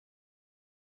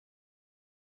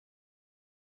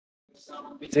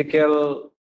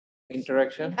physical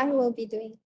interaction? I will be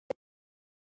doing.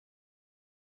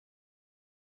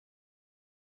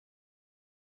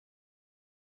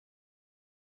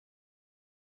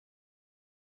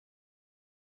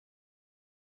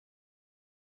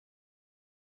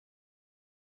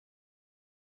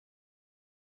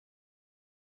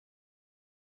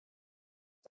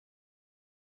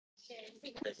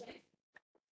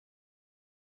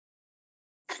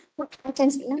 I can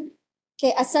speak now.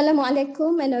 Okay,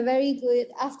 Assalamualaikum and a very good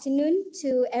afternoon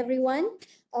to everyone,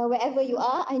 wherever you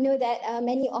are. I know that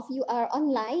many of you are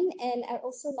online, and I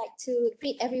also like to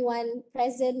greet everyone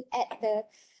present at the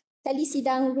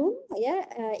Talisidang room,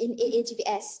 in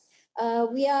AAGBS.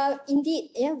 We are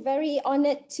indeed very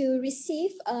honored to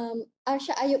receive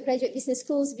Arshad Ayub Graduate Business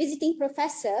School's visiting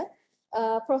professor,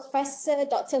 Professor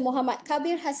Dr. Muhammad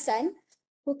Kabir Hassan,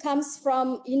 who comes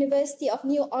from University of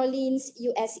New Orleans,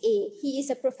 USA. He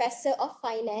is a professor of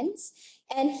finance,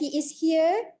 and he is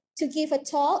here to give a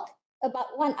talk,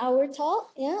 about 1 hour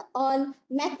talk, on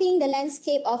mapping the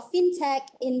landscape of FinTech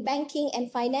in banking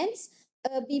and finance,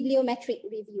 a bibliometric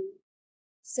review.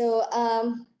 So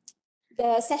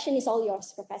the session is all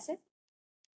yours, Professor.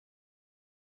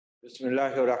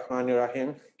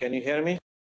 Bismillahirrahmanirrahim. Can you hear me?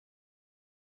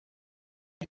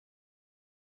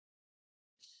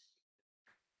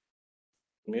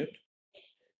 Mute.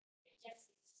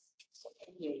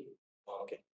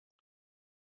 Okay.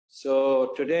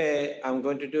 So today I'm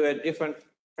going to do a different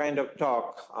kind of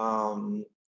talk.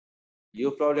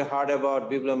 You probably heard about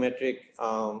bibliometric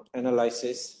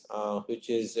analysis, which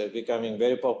is becoming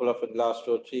very popular for the last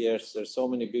 2 or 3 years. There's so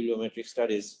many bibliometric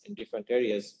studies in different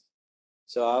areas.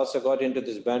 So I also got into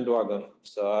this bandwagon.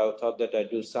 So I thought that I'd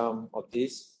do some of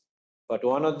these. But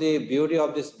one of the beauty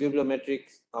of this bibliometric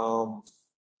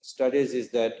studies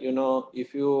is that,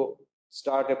 if you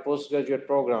start a postgraduate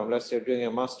program, let's say doing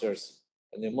a master's,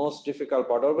 and the most difficult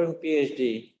part, or even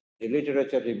PhD, the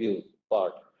literature review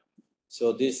part.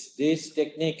 So this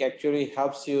technique actually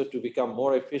helps you to become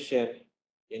more efficient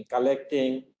in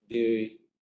collecting the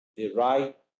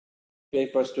right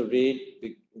papers to read,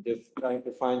 trying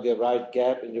to find the right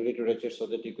gap in the literature so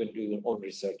that you can do your own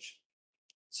research.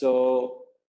 So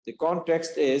the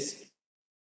context is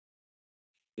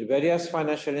the various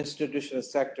financial institutional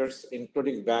sectors,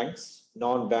 including banks,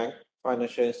 non-bank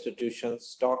financial institutions,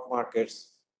 stock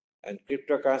markets, and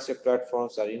cryptocurrency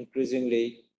platforms are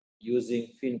increasingly using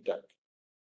FinTech.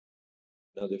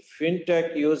 Now, the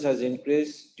FinTech use has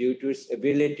increased due to its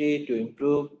ability to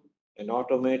improve and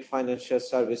automate financial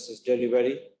services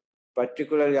delivery,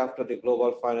 particularly after the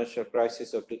global financial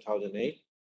crisis of 2008.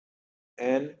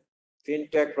 And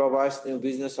FinTech provides new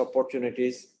business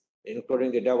opportunities,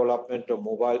 including the development of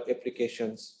mobile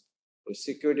applications with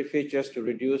security features to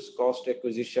reduce cost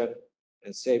acquisition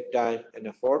and save time and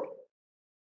effort.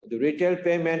 The retail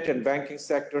payment and banking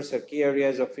sectors are key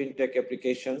areas of FinTech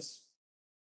applications,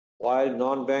 while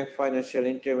non-bank financial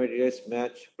intermediaries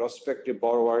match prospective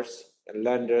borrowers and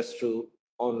lenders through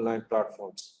online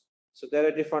platforms. So there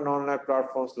are different online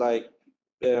platforms like,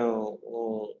 I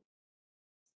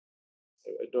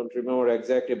don't remember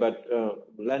exactly, but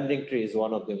Lending Tree is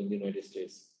one of them in the United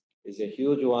States. It's a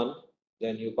huge one.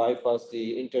 Then you bypass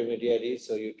the intermediary,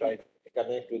 so you try to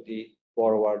connect with the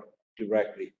borrower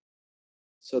directly.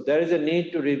 So there is a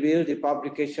need to reveal the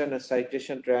publication and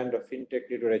citation trend of FinTech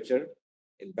literature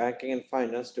in banking and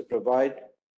finance to provide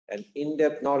an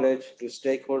in-depth knowledge to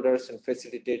stakeholders and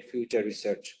facilitate future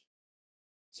research.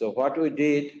 So what we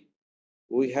did,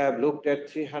 we have looked at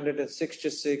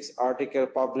 366 articles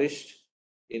published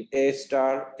in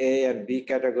A-star, A and B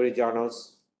category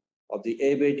journals of the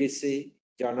ABDC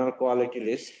journal quality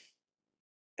list.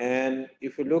 And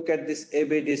if you look at this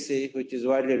ABDC, which is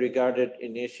widely regarded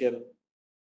in Asian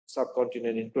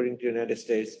subcontinent, including the United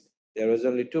States, there was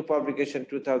only 2 publications in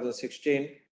 2016,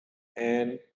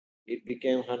 and it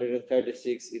became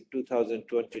 136 in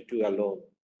 2022 alone,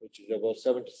 which is about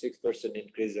 76%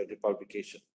 increase of the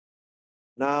publication.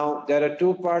 Now, there are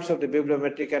 2 parts of the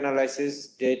bibliometric analysis,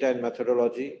 data and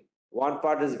methodology. One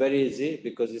part is very easy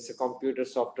because it's a computer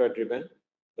software driven.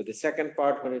 But the second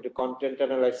part, when you do content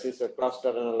analysis or cluster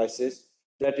analysis,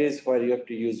 that is where you have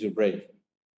to use your brain.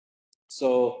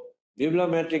 So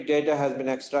bibliometric data has been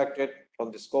extracted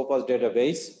from the Scopus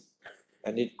database,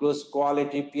 and it includes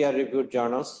quality peer-reviewed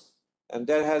journals. And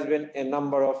there has been a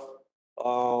number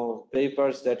of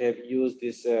papers that have used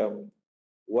this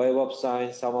Web of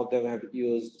Science. Some of them have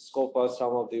used Scopus,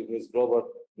 some of them use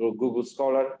Google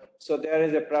Scholar. So there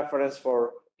is a preference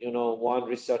for one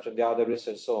research and the other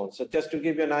research, so on. So just to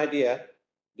give you an idea,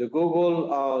 the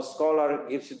Google Scholar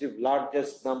gives you the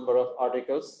largest number of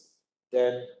articles,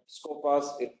 then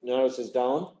Scopus, it narrows it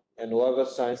down, and Web of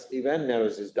Science even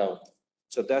narrows it down.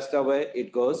 So that's the way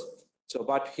it goes. So,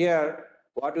 but here,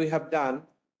 what we have done,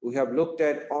 we have looked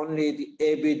at only the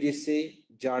ABDC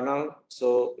journal.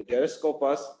 So there is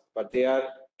Scopus, but they are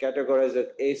categorized as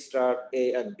A star,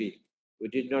 A, and B. We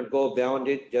did not go beyond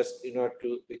it just in order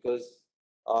to, because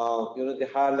the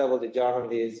higher level the journal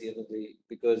is,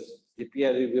 because the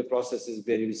peer review process is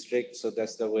very strict. So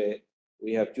that's the way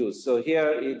we have choose. So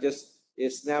here is just a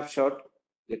snapshot.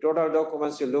 The total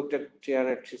documents you looked at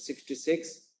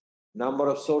 366, number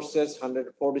of sources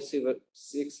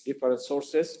 146 different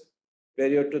sources,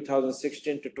 period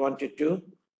 2016 to 22,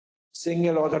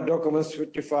 single author documents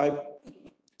 55,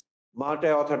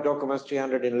 multi-author documents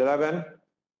 311.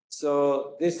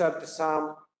 So these are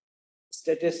some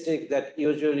statistics that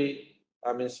usually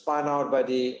spun out by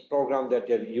the program that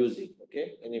you're using,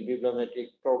 okay? Any bibliometric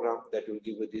program that will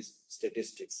give you these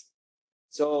statistics.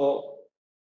 So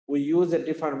we use a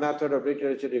different method of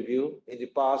literature review. In the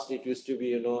past, it used to be,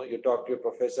 you talk to your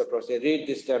professor, read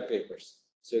these 10 papers.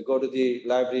 So you go to the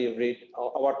library and read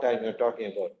what time you're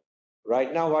talking about.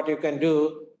 Right now, what you can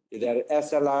do, there are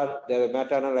SLR, there are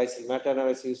meta-analysis.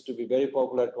 Meta-analysis used to be very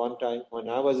popular at one time when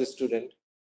I was a student.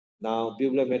 Now,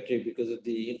 bibliometry, because of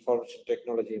the information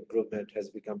technology improvement, has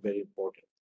become very important.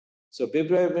 So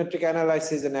bibliometric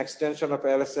analysis is an extension of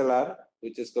LSLR,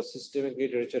 which is called Systemic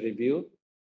Literature Review,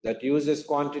 that uses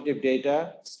quantitative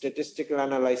data, statistical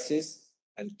analysis,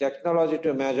 and technology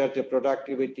to measure the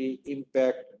productivity,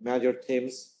 impact, measure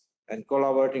themes, and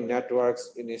collaborating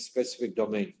networks in a specific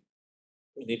domain.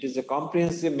 And it is a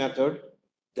comprehensive method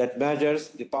that measures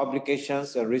the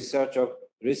publications and research of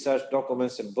research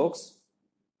documents and books.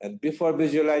 And before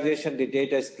visualization, the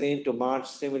data is cleaned to merge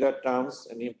similar terms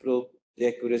and improve the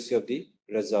accuracy of the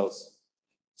results.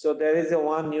 So there is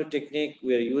one new technique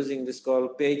we are using, this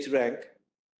called page rank.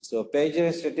 So page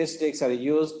rank statistics are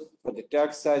used for the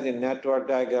text size in network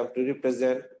diagram to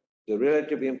represent the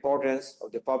relative importance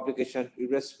of the publication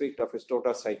irrespective of its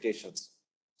total citations.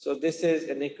 So this is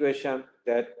an equation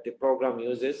that the program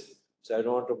uses. So I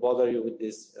don't want to bother you with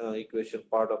this equation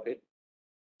part of it.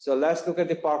 So let's look at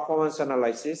the performance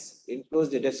analysis. It includes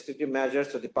the descriptive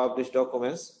measures of the published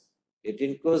documents. It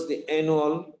includes the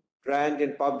annual trend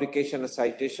in publication and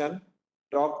citation,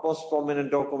 top most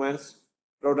prominent documents,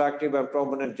 productive and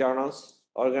prominent journals,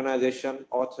 organization,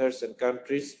 authors, and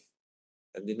countries.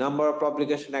 And the number of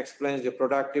publication explains the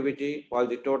productivity, while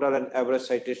the total and average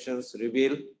citations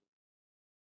reveal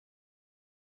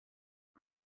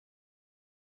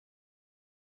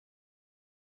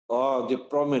the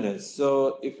prominence.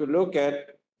 So if you look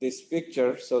at this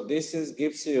picture, so this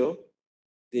gives you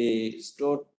the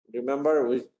store. Remember,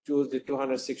 we choose the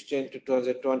 216 to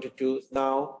 2022.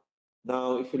 Now,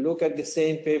 if you look at the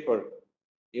same paper,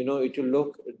 it will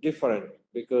look different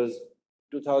because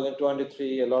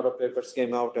 2023, a lot of papers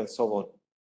came out and so on.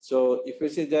 So if you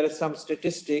see, there are some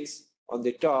statistics on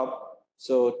the top.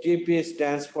 So TP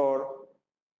stands for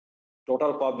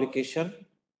total publication.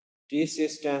 TC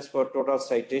stands for total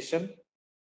citation.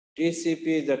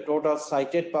 TCP is the total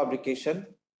cited publication.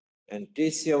 And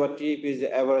TC over TP is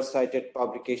the average cited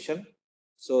publication.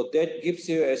 So that gives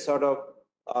you a sort of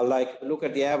look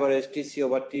at the average TC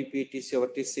over TP, TC over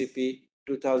TCP,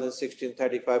 2016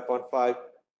 35.5.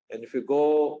 And if you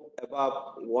go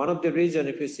above one of the reasons,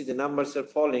 if you see the numbers are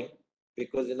falling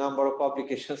because the number of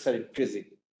publications are increasing.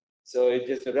 So it's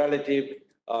just a relative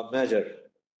measure.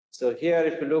 So here,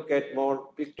 if you look at more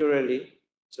pictorially,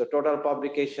 so total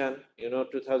publication,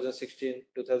 2016,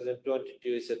 2022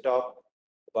 is the top.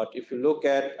 But if you look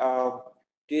at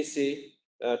TC,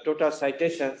 total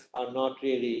citations are not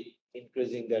really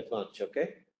increasing that much,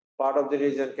 okay? Part of the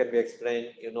reason can be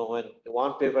explained, when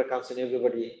one paper comes in,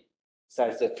 everybody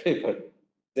cites that paper,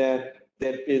 then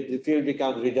the field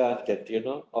becomes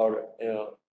redundant, or,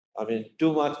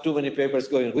 too many papers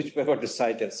going, which paper to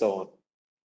cite and so on.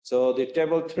 So the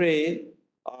table 3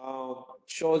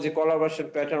 shows the collaboration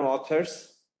pattern of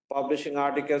authors publishing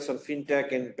articles on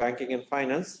FinTech in banking and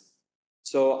finance.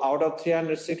 So out of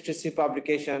 360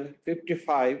 publications,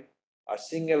 55 are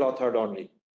single authored only.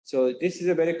 So this is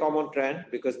a very common trend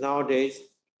because nowadays,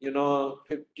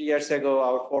 50 years ago,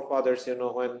 our forefathers,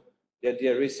 when they did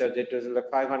their research, it was like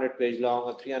 500 page long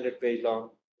or 300 page long.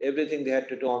 Everything they had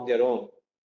to do on their own.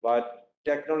 But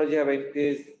technology have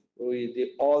increased.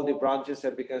 All the branches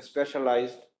have become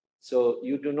specialized. So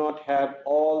you do not have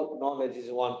all knowledge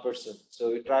in one person.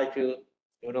 So we try to,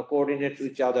 coordinate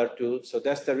with each other too. So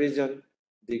that's the reason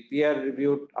the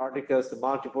peer-reviewed articles, the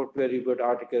multiple peer-reviewed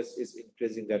articles is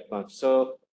increasing that much.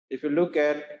 So if you look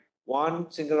at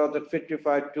one single author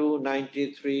 55, 2,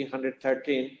 90, 3,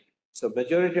 113, So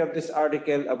majority of this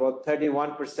article, about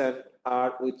 31%,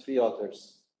 are with 3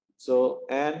 authors. So,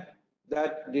 and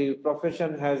that the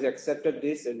profession has accepted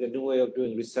this as a new way of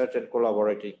doing research and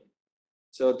collaborating.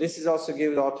 So this is also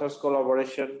gives authors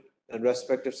collaboration and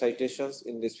respective citations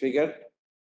in this figure.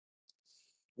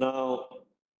 Now,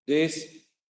 this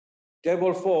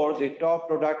table 4, the top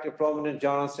productive prominent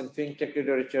journals in FinTech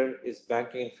literature is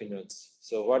banking and finance.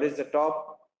 So what is the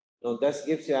top? Now this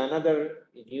gives you another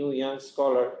new young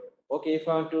scholar. Okay, if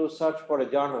I want to search for a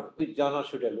journal, which journal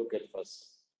should I look at first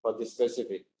for this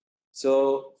specific?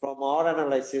 So from our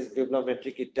analysis,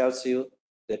 bibliometric, it tells you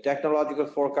the technological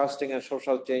forecasting and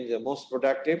social change is the most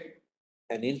productive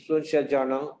and influential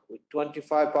journal with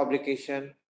 25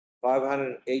 publications,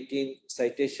 518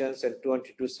 citations, and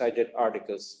 22 cited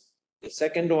articles. The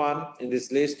second one in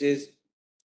this list is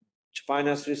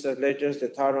Finance Research Letters, the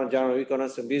third one, Journal of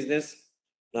Economics and Business.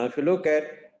 Now, if you look at,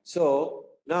 so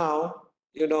now,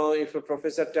 you know, if a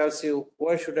professor tells you,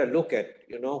 where should I look at,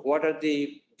 you know, what are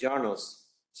the journals?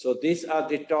 So these are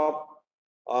the top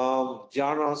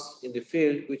journals in the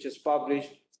field which is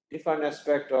published different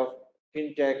aspect of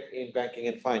FinTech in banking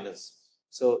and finance.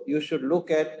 So you should look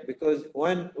at, because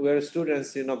when we were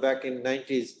students, you know, back in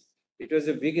 90s, it was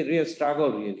a big, real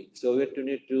struggle really. So we had to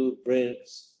need to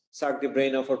suck the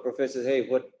brain of our professors. Hey,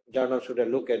 what journal should I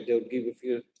look at? They would give a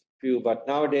few. But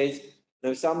nowadays,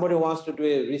 if somebody wants to do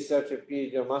a research, a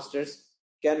PhD or master's,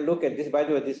 can look at this. By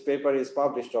the way, this paper is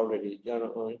published already.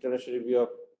 International Review of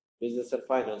Business and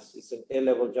Finance. It's an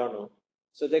A-level journal.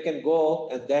 So they can go,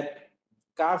 and that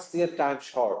cuts their time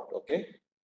short, okay?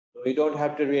 We don't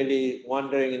have to really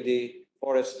wandering in the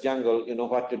forest jungle, you know,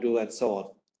 what to do and so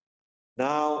on.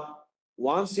 Now,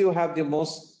 once you have the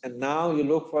most, and now you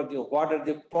look for what are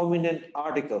the prominent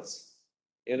articles.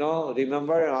 You know,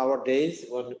 remember in our days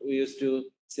when we used to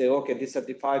say, okay, these are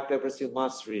the 5 papers you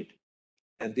must read.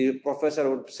 And the professor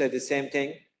would say the same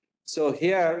thing. So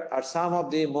here are some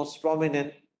of the most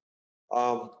prominent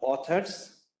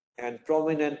authors and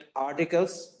prominent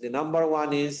articles. The number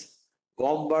one is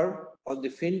Gomber on the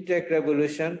FinTech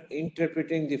revolution,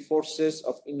 interpreting the forces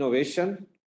of innovation,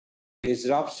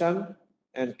 disruption,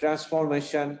 and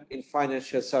transformation in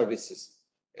financial services.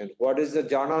 And what is the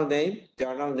journal name?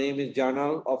 Journal name is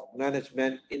Journal of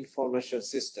Management Information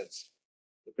Systems.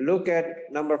 If you look at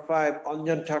number 5,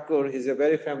 Anjan Thakur, he's a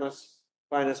very famous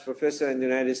finance professor in the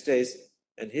United States,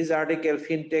 and his article,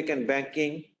 FinTech and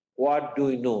Banking, What Do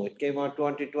We Know? It came out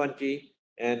 2020,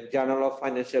 and Journal of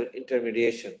Financial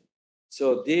Intermediation.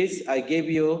 So this, I gave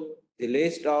you the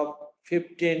list of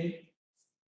 15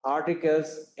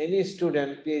 articles any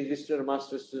student, PhD student,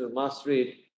 master student must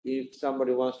read if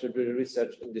somebody wants to do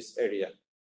research in this area.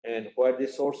 And what the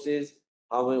source is,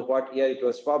 what year it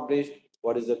was published,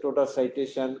 what is the total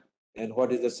citation, and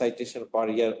what is the citation per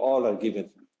year, all are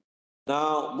given.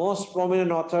 Now, most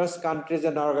prominent authors, countries,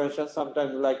 and organizations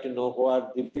sometimes like to know who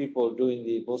are the people doing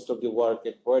the most of the work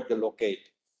and where they locate.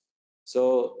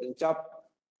 So in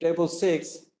table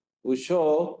 6, we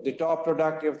show the top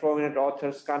productive prominent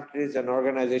authors, countries, and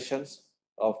organizations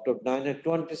of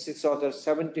 926 authors,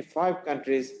 75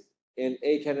 countries, in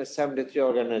 873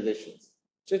 organizations.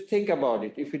 Just think about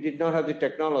it. If you did not have the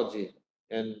technology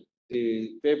and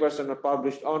the papers are not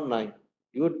published online,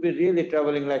 you would be really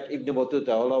traveling like Ibn Battuta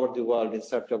all over the world in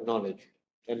search of knowledge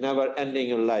and never ending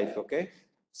your life, okay?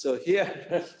 So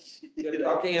here, you're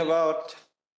talking about,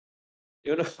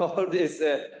 you know, all these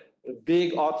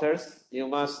big authors. You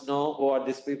must know who are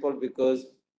these people, because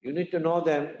you need to know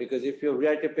them, because if you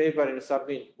write a paper and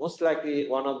submit, most likely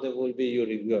one of them will be your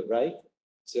reviewer, right?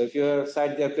 So if you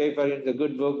cite their paper in the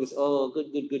good book, it's, oh,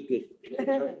 good.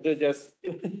 Do just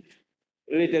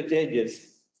little changes.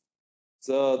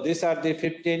 So these are the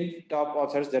 15 top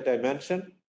authors that I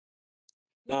mentioned.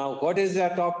 Now, what is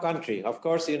their top country? Of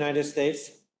course, the United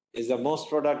States is the most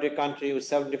productive country with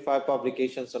 75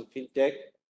 publications on FinTech,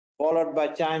 followed by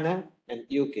China and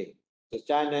UK. So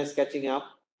China is catching up.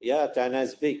 Yeah, China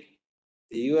is big.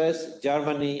 The US,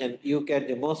 Germany, and UK are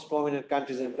the most prominent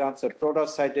countries in terms of total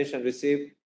citation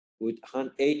received, with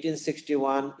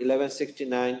 1861,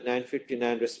 1169,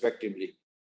 959 respectively.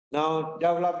 Now,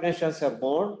 developed nations have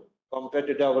more compared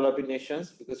to developing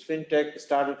nations, because FinTech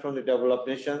started from the developed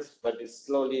nations, but is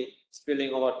slowly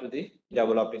spilling over to the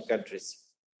developing countries.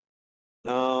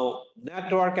 Now,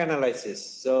 network analysis.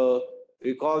 So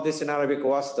we call this in Arabic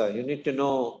wasta. You need to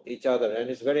know each other, and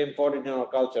it's very important in our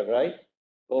culture, right?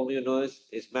 Whom you know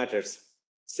is matters.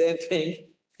 Same thing,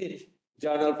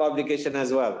 journal publication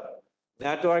as well.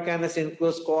 Network analysis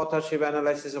includes co-authorship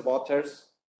analysis of authors,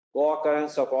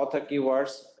 co-occurrence of author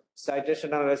keywords,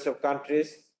 citation analysis of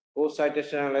countries,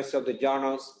 co-citation analysis of the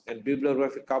journals, and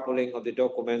bibliographic coupling of the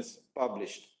documents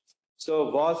published.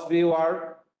 So WOS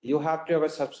viewer, you have to have a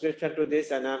subscription to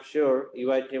this, and I'm sure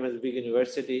UiTM is a big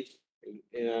university.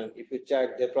 If you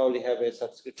check, they probably have a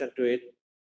subscription to it.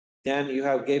 Then you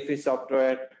have GAFE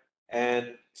software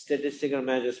and statistical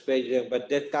measures page, but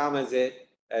that come as a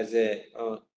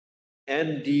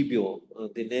NDBO,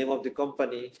 the name of the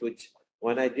company, which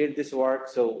when I did this work,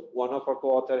 so one of our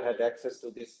co-author had access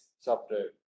to this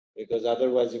software, because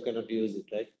otherwise you cannot use it,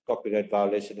 right? Copyright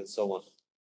violation and so on.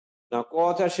 Now,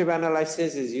 co-authorship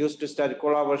analysis is used to study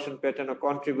collaboration pattern of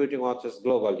contributing authors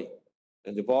globally.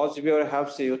 And the WOS viewer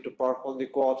helps you to perform the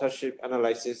co-authorship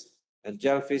analysis, and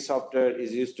Jellyfish software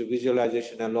is used to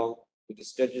visualization along with the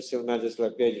statistical measures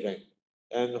like PageRank.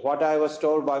 And what I was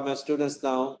told by my students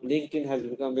now, LinkedIn has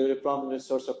become a very prominent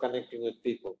source of connecting with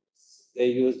people. They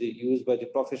used by the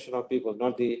professional people,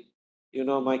 not the,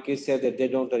 my kids said that they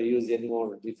don't use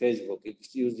anymore the Facebook.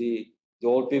 It's used the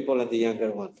old people and the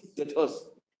younger ones.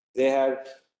 They had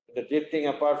drifting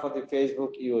apart from the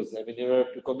Facebook use. I mean, you are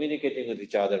communicating with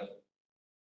each other.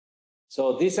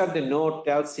 So these are the node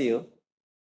tells you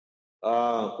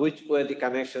which way the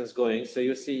connection is going. So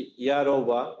you see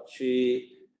Yaroba,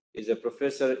 she is a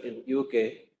professor in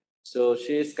UK. So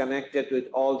she is connected with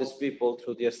all these people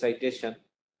through their citation.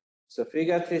 So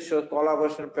figure 3 shows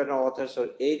collaboration pattern authors. So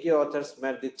 80 authors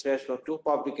met the threshold, 2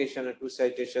 publications and 2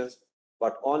 citations,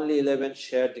 but only 11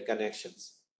 shared the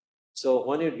connections. So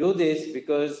when you do this,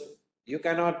 because you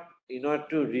cannot, in order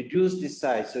to reduce the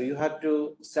size, so you have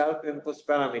to self-impose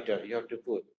parameter, you have to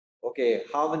put, okay,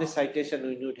 how many citations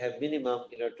we need to have minimum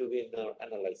in order to be in our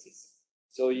analysis.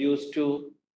 So use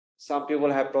 2, some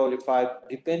people have probably 5,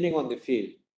 depending on the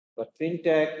field. But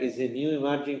FinTech is a new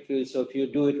emerging field, so if you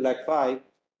do it like 5,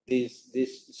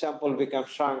 this sample becomes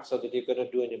shrunk so that you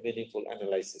cannot do any meaningful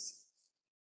analysis.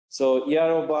 So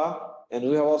Yaroba, and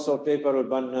we have also a paper with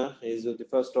Banna, is the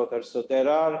first author. So there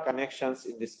are connections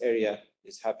in this area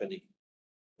is happening.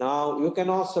 Now you can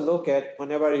also look at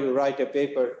whenever you write a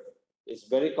paper, it's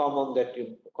very common that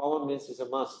common means is a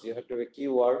must. You have to have a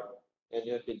keyword and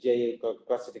you have the JA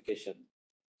classification.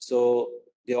 So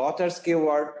the author's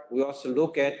keyword, we also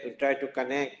look at and try to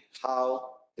connect how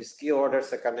these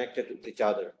keywords are connected with each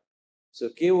other. So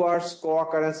keywords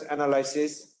co-occurrence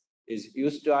analysis is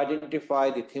used to identify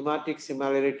the thematic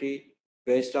similarity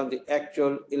based on the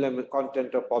actual element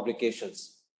content of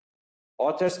publications.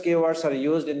 Authors' keywords are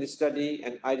used in the study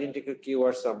and identical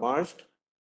keywords are merged.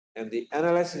 And the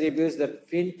analysis reveals that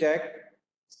FinTech,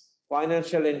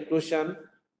 financial inclusion,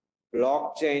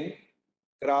 blockchain,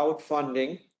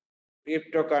 crowdfunding,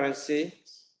 cryptocurrency,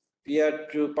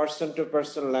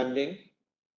 person-to-person lending,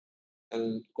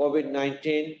 and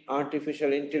COVID-19,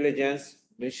 artificial intelligence,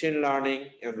 machine learning,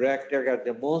 and RegTech are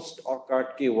the most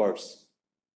occurred keywords.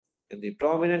 And the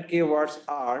prominent keywords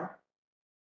are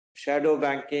shadow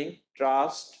banking,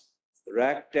 trust,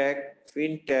 RegTech,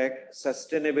 FinTech,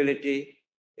 sustainability,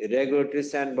 regulatory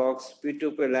sandbox,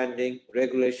 P2P lending,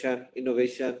 regulation,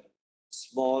 innovation,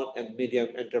 small and medium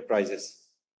enterprises.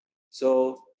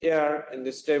 So here in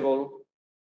this table,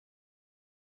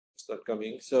 it's not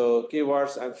coming. So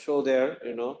keywords I'm sure there,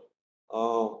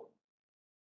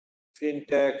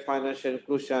 FinTech, financial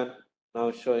inclusion,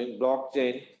 now showing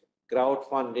blockchain,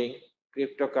 crowdfunding,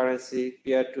 cryptocurrency,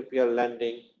 peer-to-peer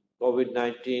lending,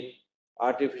 COVID-19,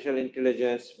 artificial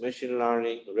intelligence, machine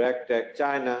learning, RegTech,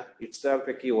 China itself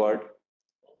a keyword,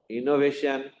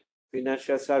 innovation,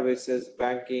 financial services,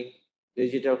 banking,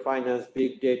 digital finance,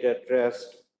 big data,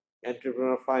 trust,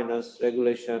 entrepreneurial finance,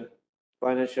 regulation,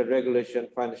 financial regulation,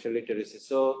 financial literacy.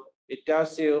 So it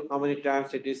tells you how many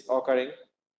times it is occurring.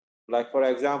 Like for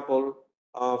example,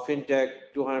 FinTech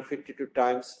 252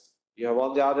 times. You have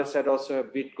on the other side also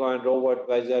Bitcoin,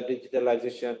 robot-advisor,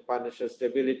 digitalization, financial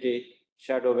stability,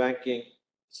 shadow banking.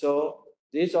 So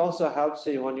this also helps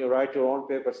you when you write your own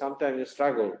paper. Sometimes you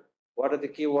struggle. What are the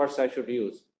keywords I should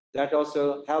use? That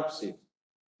also helps you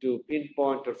to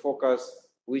pinpoint or focus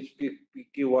which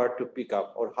keyword to pick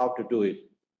up or how to do it.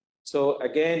 So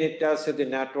again, it tells you the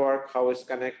network, how it's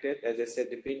connected. As I said,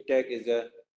 the FinTech is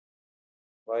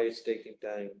why it's taking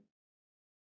time.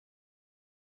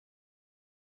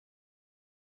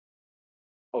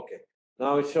 Okay,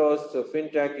 now it shows the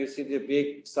FinTech, you see the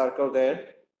big circle there.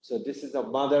 So this is the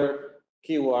mother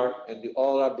keyword and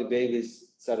all are the babies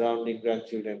surrounding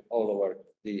grandchildren all over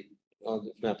the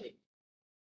mapping.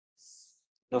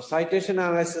 Now citation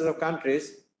analysis of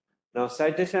countries. Now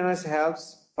citation analysis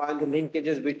helps find the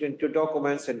linkages between 2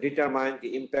 documents and determine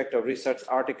the impact of research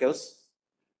articles.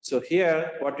 So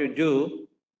here what you do,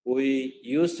 We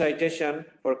use citation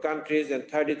for countries, and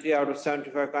 33 out of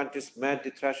 75 countries met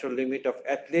the threshold limit of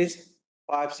at least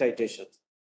 5 citations.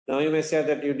 Now you may say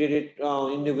that you did it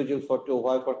individual for 2,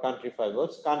 why for country 5? Well,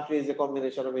 country is a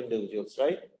combination of individuals,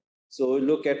 right? So we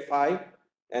look at 5,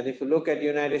 and if you look at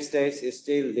United States, is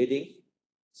still leading.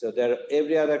 So there,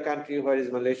 every other country, where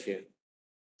is Malaysia?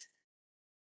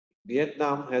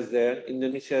 Vietnam has there,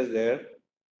 Indonesia is there,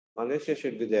 Malaysia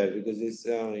should be there because it's,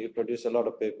 you produce a lot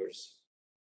of papers.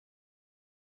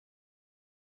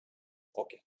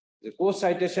 Okay. The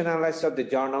co-citation analysis of the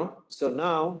journal. So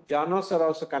now journals are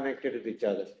also connected with each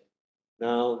other.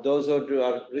 Now those who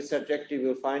are research active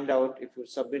will find out if you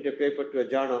submit a paper to a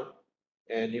journal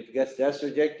and if it gets just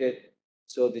rejected,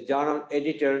 so the journal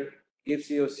editor gives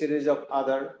you a series of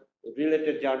other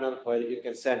related journals where you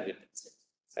can send it.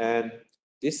 And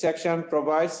this section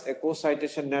provides a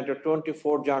co-citation net of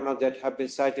 24 journals that have been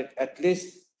cited at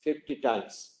least 50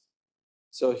 times.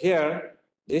 So here,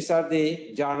 these are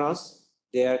the journals.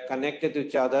 They are connected to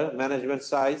each other. Management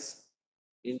Science,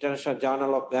 International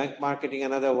Journal of Bank Marketing,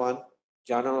 another one,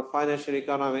 Journal of Financial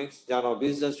Economics, Journal of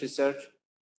Business Research,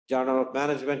 Journal of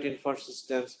Management Information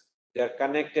Systems. They are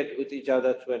connected with each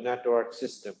other through a network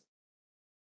system.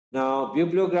 Now,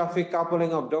 bibliographic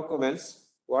coupling of documents,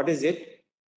 what is it?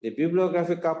 The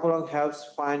bibliographic coupling helps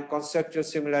find conceptual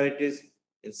similarities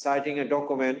in citing a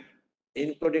document,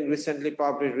 including recently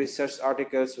published research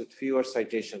articles with fewer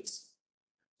citations.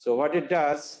 So what it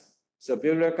does, so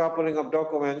bibliographic coupling of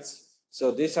documents, so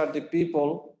these are the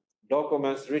people,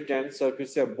 documents written. So if you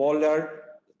say Bollard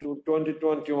to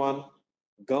 2021,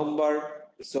 Gumber,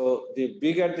 so the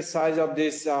bigger the size of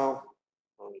this, it's not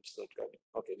good.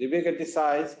 Okay, the bigger the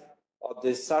size of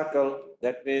this circle,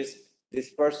 that means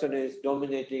this person is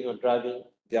dominating or driving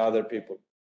the other people,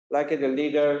 like in a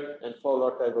leader and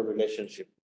follower type of relationship.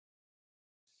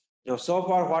 Now, so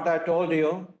far what I told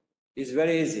you is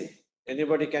very easy.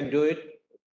 Anybody can do it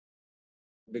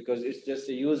because it's just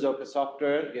the use of a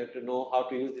software. You have to know how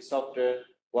to use the software,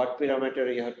 what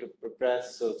parameter you have to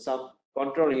press, so some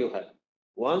control you have.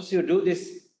 Once you do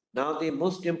this, now the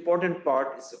most important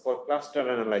part is for cluster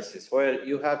analysis, where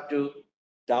you have to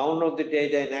download the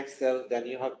data in Excel, then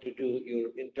you have to do your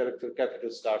intellectual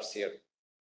capital starts here.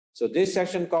 So this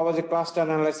section covers a cluster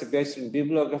analysis based on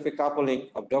bibliographic coupling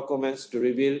of documents to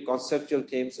reveal conceptual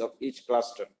themes of each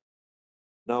cluster.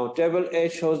 Now, table A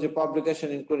shows the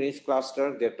publication including each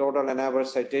cluster, their total and average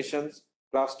citations,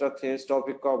 cluster themes,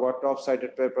 topic cover, top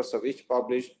cited papers of each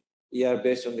published year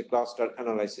based on the cluster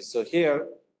analysis. So here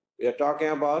we are talking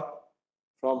about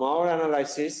from our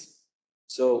analysis.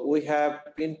 So we have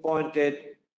pinpointed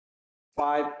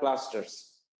 5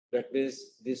 clusters. That means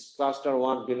this cluster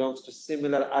 1 belongs to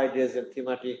similar ideas and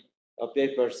thematic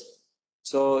papers.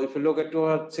 So if you look at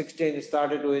 2016, it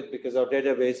started with, because of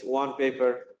database, 1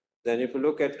 paper. Then if you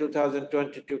look at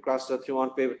 2022 cluster 3, 1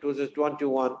 paper,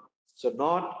 2021. So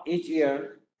not each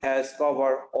year has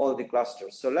covered all the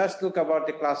clusters. So let's look about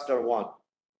the cluster 1.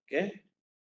 Okay.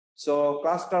 So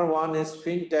cluster 1 is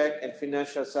FinTech and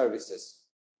financial services.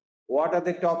 What are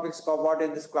the topics covered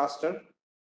in this cluster?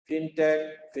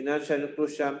 FinTech, financial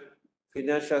inclusion,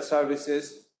 financial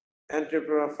services,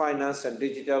 entrepreneurial finance, and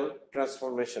digital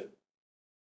transformation.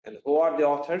 And who are the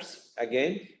authors?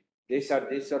 Again, these are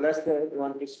these. So let's say you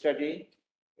want to study,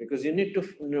 because you need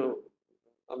to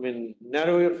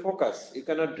narrow your focus. You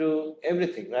cannot do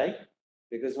everything, right?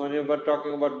 Because when you were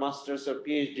talking about masters or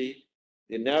PhD,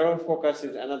 the narrow focus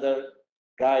is another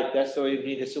guide. That's why you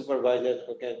need a supervisor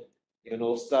who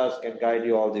can, stars can guide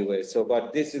you all the way. So,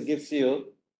 but this gives you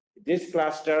this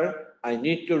cluster. I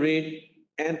need to read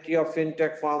entry of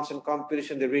FinTech firms and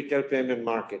competition in the retail payment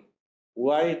market.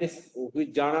 Why this?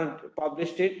 Which journal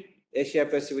published it? Asia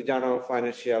Pacific Journal of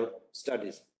Financial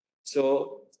Studies.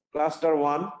 So cluster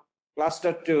 1,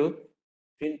 cluster 2,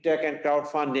 FinTech and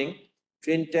crowdfunding,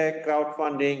 FinTech,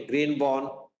 crowdfunding, green bond,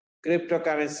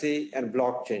 cryptocurrency, and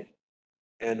blockchain.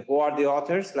 And who are the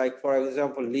authors? Like, for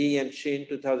example, Lee and Shin,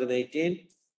 2018,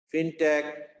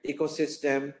 FinTech,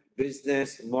 ecosystem,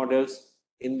 business models,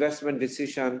 investment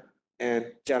decision, and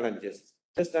challenges.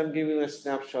 Just I'm giving you a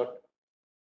snapshot.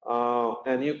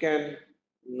 And you can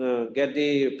get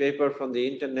the paper from the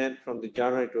internet, from the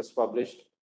journal it was published,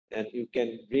 and you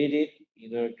can read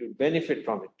it, to benefit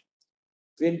from it.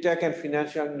 FinTech and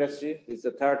financial industry is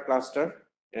the 3rd cluster.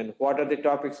 And what are the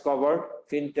topics covered?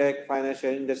 FinTech, financial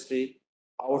industry,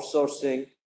 outsourcing,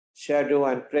 shadow,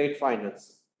 and trade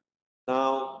finance.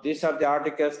 Now, these are the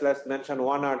articles. Let's mention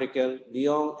one article,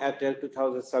 Leong et al.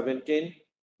 2017,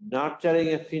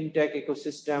 Nurturing a FinTech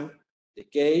Ecosystem, the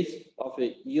case of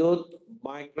a youth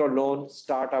microloan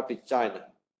startup in China.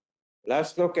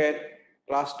 Let's look at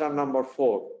cluster number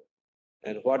 4.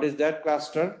 And what is that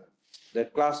cluster?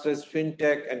 That cluster is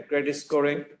FinTech and credit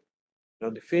scoring.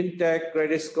 Now, the FinTech,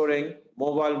 credit scoring,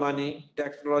 mobile money,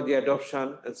 technology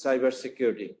adoption, and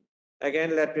cybersecurity.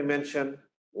 Again, let me mention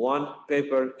one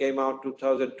paper came out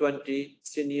 2020,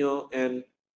 Sinio and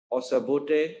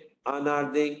Osabute,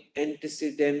 unearthing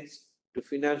antecedents to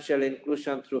financial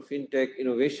inclusion through FinTech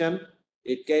innovation.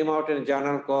 It came out in a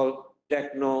journal called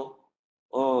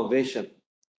Technovation.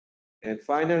 And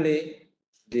finally,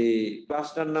 the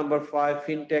cluster number 5,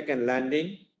 FinTech and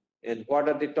lending. And what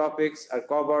are the topics are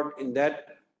covered in that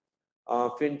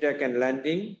FinTech and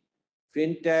lending?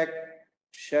 FinTech,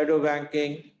 shadow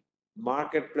banking,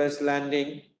 marketplace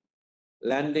lending,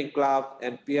 lending club,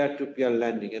 and peer-to-peer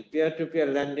lending. And peer-to-peer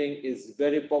lending is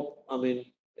very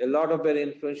a lot of very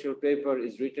influential paper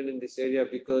is written in this area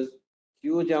because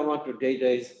huge amount of data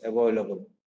is available.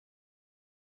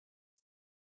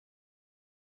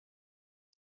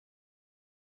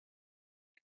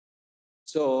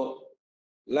 So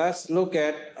let's look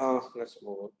at, let's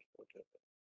move on.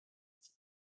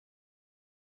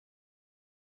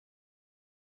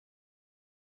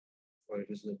 Or it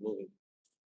is not moving.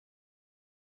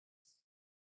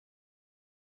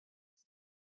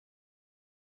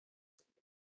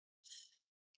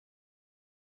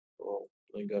 Oh,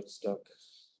 I got stuck.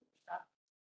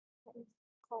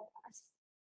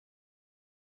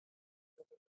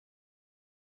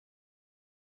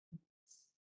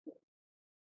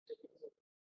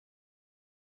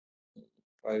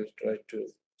 I will try to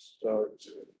start.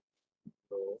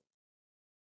 No.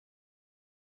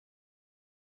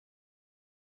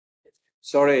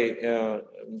 Sorry,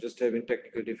 I'm just having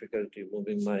technical difficulty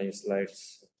moving my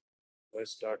slides. I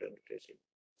start annotating.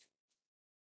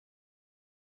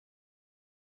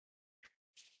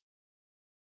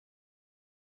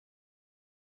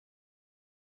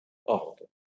 Oh, okay.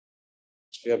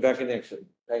 We are back in action.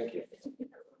 Thank you.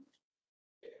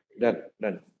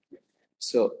 Done.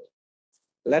 So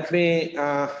let me,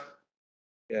 yeah,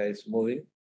 it's moving.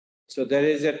 So there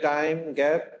is a time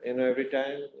gap, every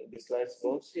time the slides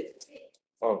goes.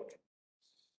 Okay.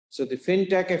 So the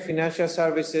FinTech and financial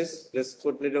services, let's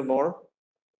put a little more.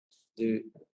 The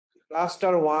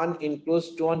cluster 1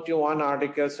 includes 21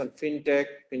 articles on FinTech,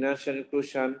 financial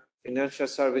inclusion, financial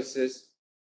services,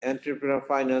 entrepreneur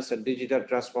finance, and digital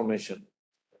transformation.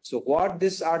 So what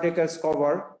these articles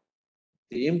cover: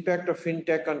 the impact of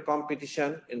FinTech on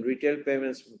competition in retail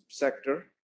payments sector,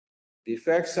 the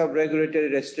effects of regulatory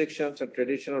restrictions on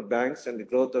traditional banks and the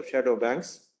growth of shadow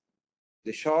banks,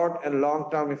 the short and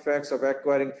long-term effects of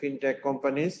acquiring FinTech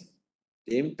companies,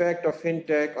 the impact of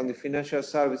FinTech on the financial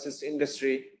services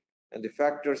industry, and the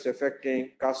factors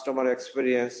affecting customer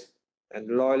experience and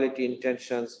loyalty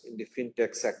intentions in the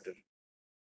FinTech sector.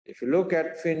 If you look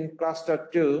at Cluster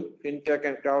 2, FinTech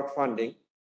and crowdfunding,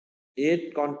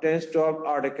 it contains 12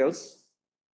 articles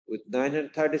with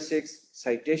 936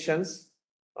 citations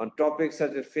on topics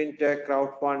such as FinTech,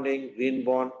 crowdfunding, green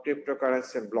bond,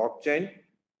 cryptocurrency, and blockchain.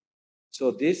 So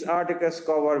these articles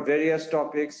cover various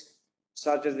topics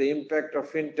such as the impact of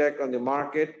FinTech on the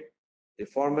market, the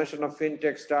formation of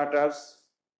FinTech startups,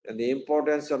 and the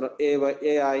importance of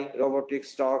AI, robotic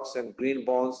stocks, and green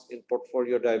bonds in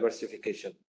portfolio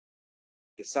diversification.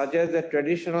 It suggests that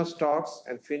traditional stocks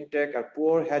and FinTech are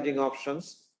poor hedging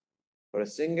options for a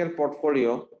single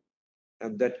portfolio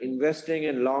and that investing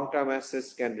in long-term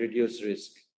assets can reduce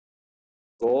risk.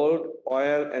 Gold,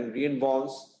 oil, and green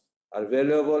bonds are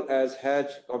valuable as hedge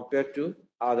compared to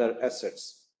other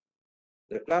assets.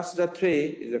 The cluster 3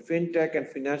 is the FinTech and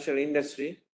financial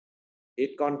industry.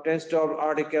 It contains 12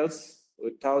 articles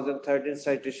with 1,013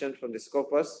 citations from the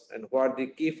Scopus. And what are the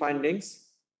key findings?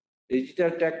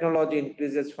 Digital technology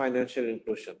increases financial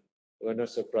inclusion. We're not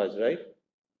surprised, right?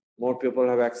 More people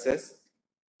have access.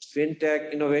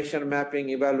 FinTech innovation mapping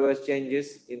evaluates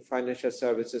changes in financial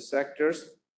services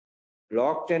sectors.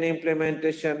 Blockchain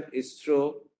implementation is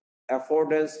through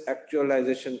affordance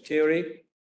actualization theory.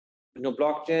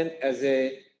 Blockchain as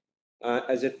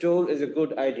a tool is a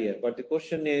good idea, but the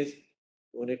question is,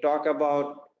 when you talk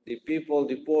about the people,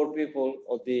 the poor people,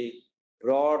 or the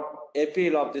broad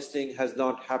appeal of this thing has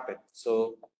not happened.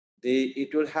 So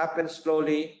it will happen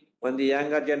slowly when the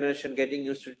younger generation getting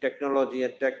used to technology,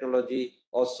 and technology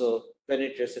also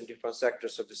penetrates in different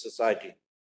sectors of the society.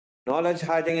 Knowledge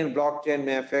hiding in blockchain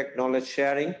may affect knowledge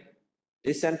sharing.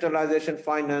 Decentralization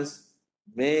finance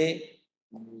may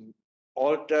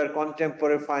alter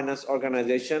contemporary finance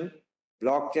organization.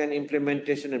 Blockchain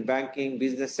implementation in banking,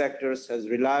 business sectors has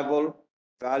reliable,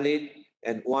 valid,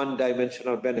 and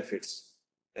one-dimensional benefits.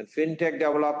 And FinTech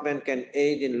development can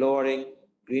aid in lowering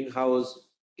greenhouse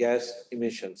gas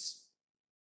emissions.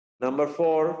 Number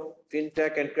 4,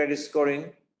 FinTech and credit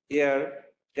scoring. Here,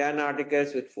 10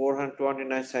 articles with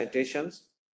 429 citations.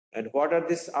 And what are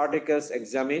these articles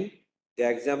examine? They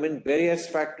examine various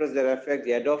factors that affect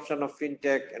the adoption of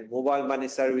FinTech and mobile money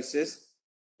services,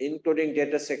 including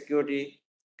data security,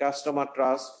 customer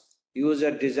trust,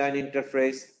 user design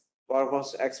interface,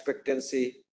 performance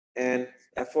expectancy, and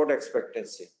effort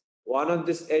expectancy. One of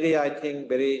this area, I think,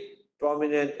 very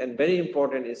prominent and very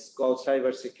important is called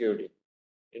cyber security.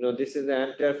 This is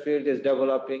the entire field is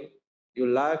developing. Your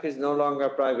life is no longer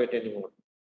private anymore.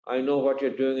 I know what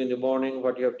you're doing in the morning,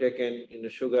 what you have taken in the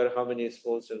sugar, how many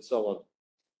spoons, and so on.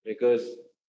 Because,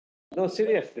 no,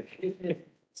 seriously,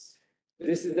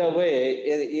 this is the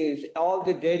way. All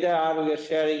the data we are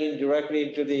sharing in directly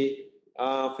into the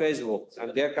Facebook,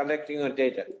 and they're collecting your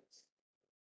data.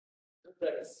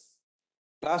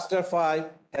 Cluster 5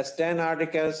 has 10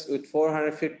 articles with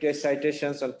 450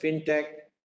 citations on FinTech,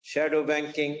 shadow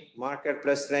banking,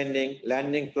 marketplace lending,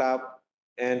 lending club,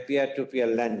 and peer-to-peer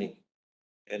lending.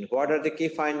 And what are the key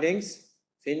findings?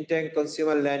 FinTech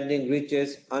consumer lending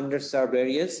reaches underserved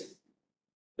areas.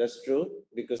 That's true,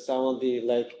 because some of the,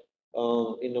 like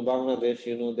in Bangladesh,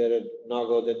 there are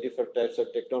Nago, there are different types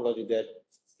of technology that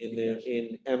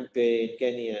in MP, in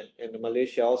Kenya, and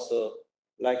Malaysia also.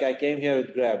 Like I came here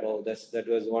with Grab. Oh, that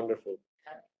was wonderful.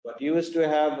 But you used to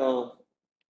have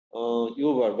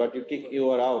Uber, but you kick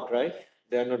Uber out, right?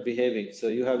 They are not behaving. So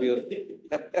you have your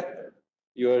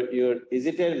is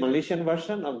it a Malaysian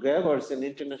version of Grab or is it an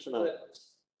international?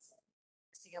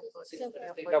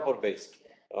 Singapore based.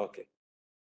 Okay.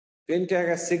 FinTech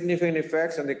has significant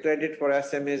effects on the credit for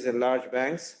SMEs and large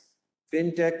banks.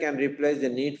 FinTech can replace the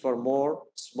need for more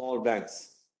small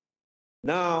banks.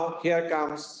 Now, here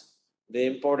comes the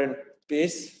important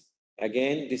piece.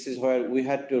 Again, this is where we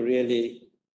had to really,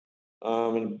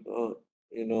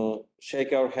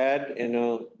 shake our head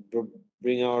and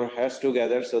bring our heads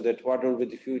together so that what will be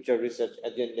the future research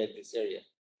agenda in this area.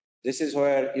 This is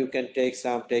where you can take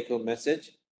some take-home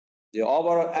message. The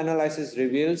overall analysis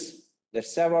reveals that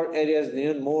several areas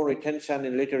need more attention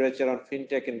in literature on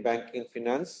FinTech and banking and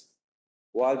finance.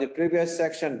 While the previous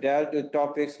section dealt with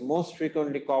topics most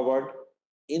frequently covered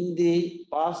in the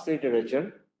past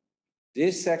literature,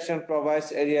 this section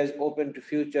provides areas open to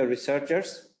future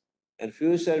researchers, and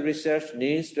future research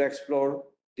needs to explore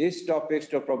these topics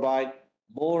to provide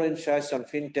more insights on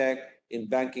FinTech in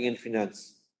banking and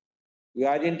finance. We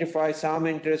identify some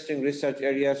interesting research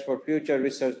areas for future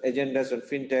research agendas on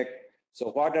FinTech.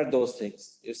 So what are those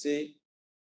things? You see,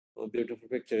 a beautiful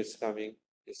picture is coming.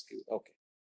 Okay.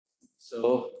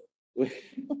 So we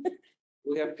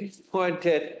have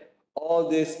pinpointed all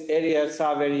these areas,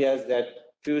 sub-areas that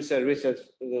future research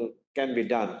can be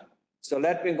done. So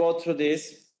let me go through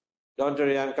this. Don't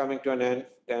worry, I'm coming to an end,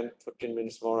 10, 15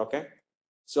 minutes more, okay?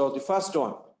 So the first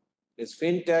one is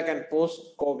FinTech and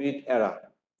post-COVID era.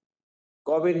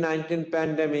 COVID-19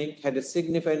 pandemic had a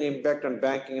significant impact on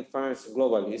banking and finance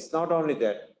globally. It's not only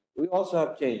that, we also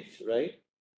have changed, right?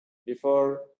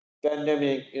 Before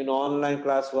pandemic, online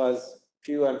class was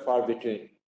few and far between.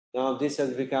 Now this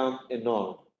has become a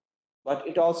norm. But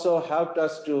it also helped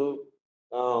us to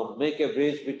make a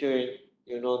bridge between,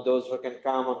 those who can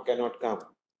come and cannot come.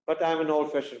 But I'm an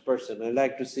old-fashioned person. I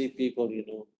like to see people,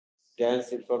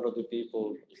 dance in front of the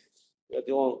people.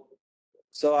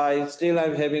 So I'm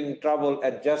having trouble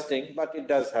adjusting, but it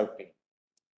does help me.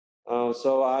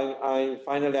 So I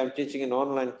finally I'm teaching an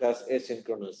online class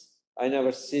asynchronous. I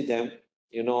never see them.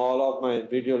 All of my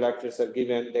video lectures are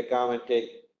given. They come and take,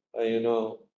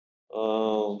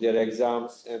 their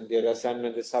exams and their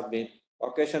assignment they submit.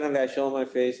 Occasionally I show my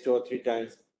face 2 or 3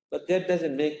 times, but that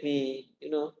doesn't make me,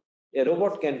 a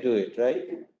robot can do it, right?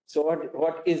 So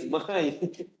what is my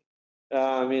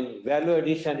value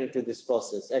addition into this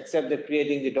process, except the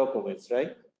creating the documents,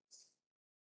 right?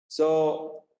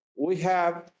 So we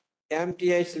have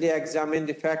MTHly examined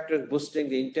the factors boosting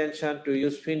the intention to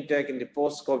use FinTech in the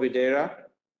post-COVID era.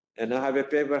 And I have a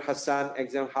paper, Hassan,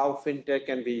 examine how FinTech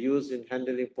can be used in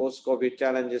handling post-COVID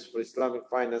challenges for Islamic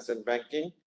finance and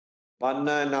banking.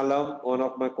 Banna and Alam, one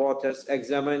of my co-authors,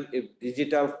 examine if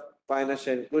digital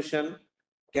financial inclusion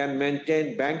can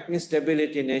maintain banking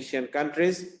stability in Asian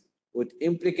countries with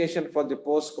implication for the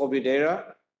post-COVID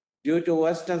era. Due to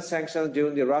Western sanctions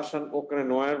during the Russian-Ukraine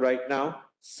war right now,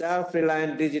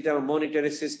 self-reliant digital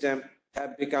monetary system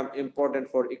have become important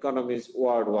for economies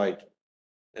worldwide.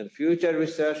 And future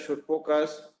research should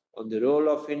focus on the role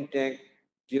of FinTech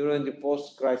during the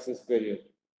post-crisis period.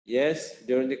 Yes,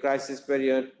 during the crisis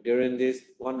period, during this,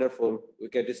 wonderful, we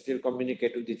can still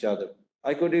communicate with each other.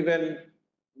 I could even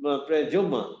pray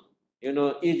Jumma,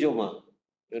 E-Jumma,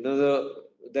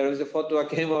 there is a fatwa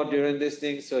came out during this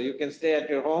thing, so you can stay at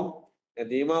your home and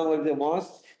the imam will be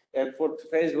mosque and put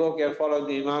Facebook and follow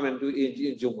the imam and do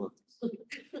Jummah.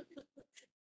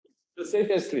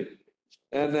 Seriously.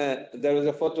 And there was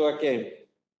a fatwa came.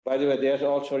 By the way, they are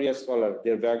all Sharia scholars.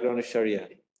 Their background is Sharia.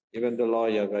 Even the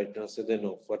lawyer right now, so they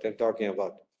know what I'm talking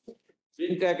about.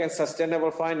 FinTech and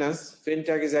sustainable finance.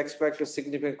 FinTech is expected to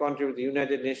significantly contribute to the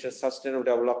United Nations Sustainable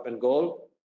Development Goal.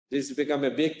 This has become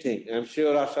a big thing. I'm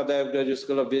sure Arshad, Ayub,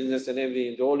 School of Business and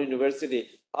everything, the whole university,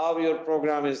 how your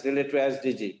program is related to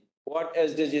SDG. What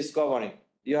SDG is covering?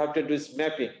 You have to do this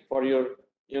mapping for your,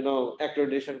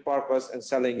 accreditation purpose and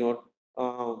selling your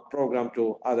program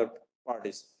to other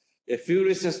parties. A few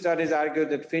recent studies argue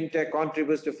that FinTech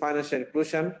contributes to financial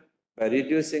inclusion by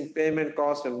reducing payment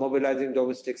costs and mobilizing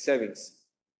domestic savings.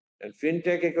 And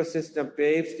FinTech ecosystem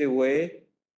paves the way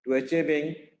to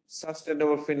achieving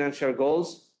sustainable financial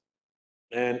goals,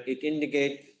 and it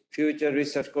indicates future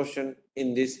research question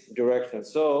in this direction.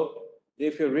 So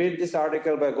if you read this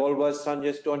article by Goldberg,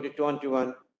 Sanjay's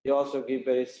 2021, they also give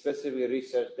very specific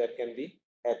research that can be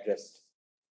addressed.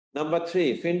 Number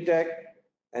 3, FinTech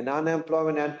and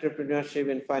unemployment entrepreneurship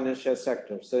in financial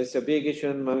sector. So it's a big issue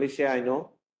in Malaysia, I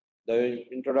know.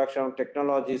 The introduction of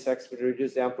technology is expected to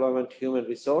reduce the employment human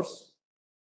resource,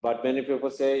 but many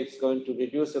people say it's going to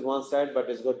reduce on one side, but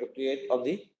it's going to create on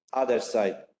the other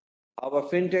side. Our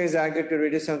FinTech is argued to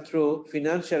reduce them through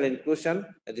financial inclusion.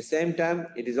 At the same time,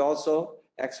 it is also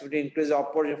expected to increase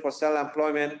opportunity for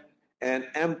self-employment and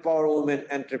empower women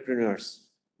entrepreneurs.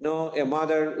 No, a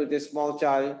mother with a small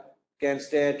child can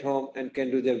stay at home and can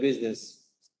do their business.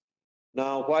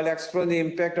 Now, while exploring the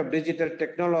impact of digital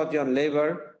technology on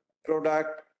labor,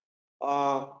 product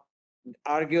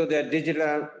argue that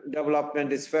digital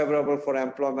development is favorable for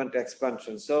employment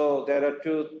expansion. So there are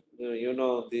two,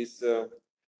 these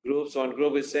groups. One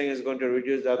group is saying it's going to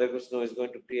reduce, the other group no, is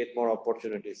going to create more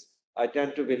opportunities. I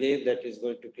tend to believe that is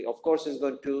going to, of course, is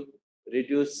going to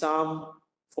reduce some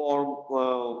form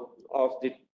of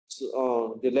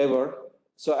the labor.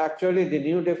 So actually, the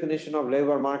new definition of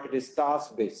labor market is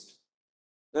task-based.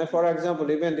 Now, for example,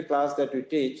 even the class that we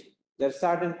teach, there are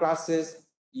certain classes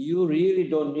you really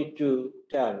don't need to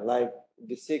tell, like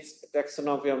the 6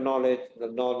 taxonomy of knowledge, the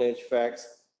knowledge, facts.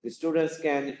 The students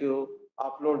can, if you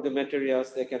upload the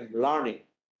materials, they can learn it.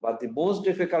 But the most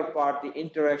difficult part, the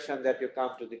interaction that you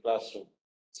come to the classroom.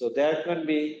 So there can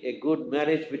be a good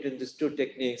marriage between these two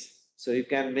techniques. So you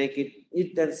can make it,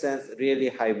 in that sense, really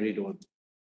hybrid one.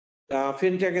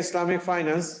 FinTech Islamic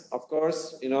finance, of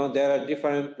course, there are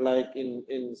different, like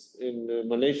in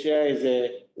Malaysia is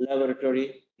a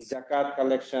laboratory, zakat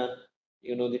collection,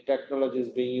 the technology is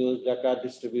being used, zakat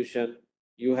distribution.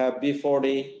 You have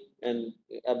B40 and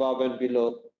above and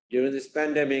below. During this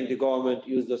pandemic, the government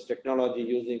used this technology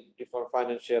using different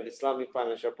Islamic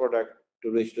financial product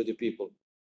to reach to the people.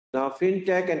 Now,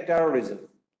 FinTech and terrorism.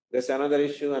 There's another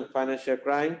issue, and financial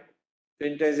crime.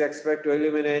 FinTech is expected to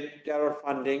eliminate terror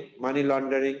funding, money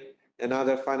laundering, and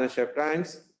other financial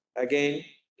crimes. Again,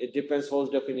 it depends whose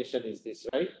definition is this,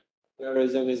 right?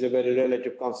 Terrorism is a very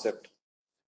relative concept.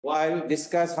 While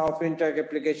discuss how FinTech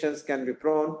applications can be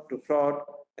prone to fraud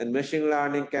and machine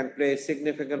learning can play a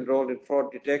significant role in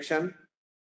fraud detection.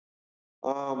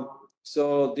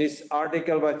 So this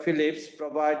article by Phillips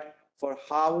provides for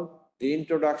how the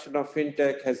introduction of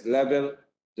FinTech has leveled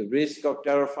the risk of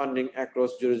terror funding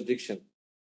across jurisdictions.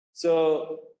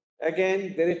 So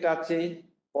again, very touchy,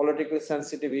 politically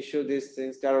sensitive issue, these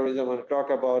things, terrorism, and talk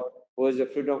about who is a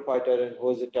freedom fighter and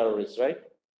who is a terrorist, right?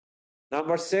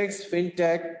 Number 6,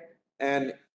 FinTech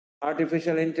and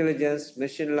artificial intelligence,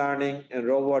 machine learning, and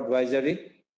robo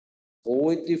advisory.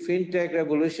 With the FinTech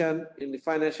revolution in the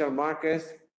financial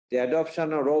markets, the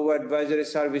adoption of robo advisory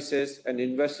services and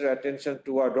investor attention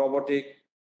toward robotic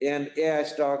and AI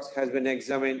stocks has been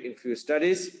examined in few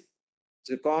studies.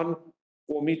 So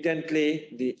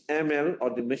concomitantly, the ML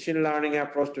or the machine learning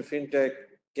approach to FinTech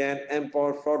can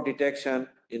empower fraud detection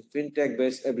in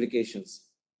FinTech-based applications.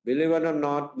 Believe it or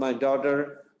not, my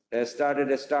daughter has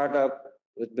started a startup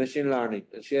with machine learning,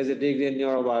 and she has a degree in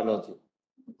neurobiology.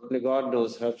 Only God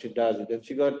knows how she does it. And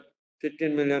she got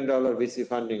 $15 million VC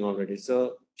funding already.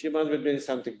 So she must be doing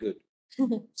something good.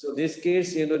 So these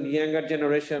kids, the younger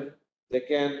generation, they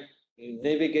can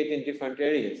navigate in different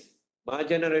areas. My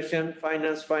generation,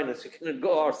 finance. You cannot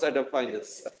go outside of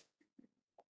finance.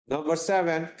 Number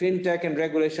 7, FinTech and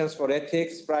regulations for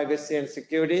ethics, privacy, and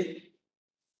security.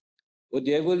 With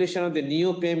the evolution of the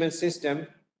new payment system,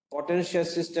 potential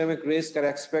systemic risks are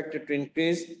expected to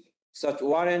increase, such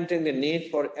warranting the need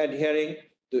for adhering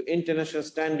to international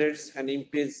standards and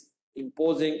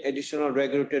imposing additional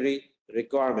regulatory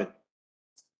requirements.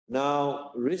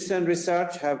 Now, recent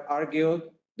research have argued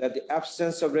that the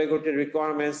absence of regulatory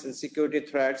requirements and security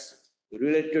threats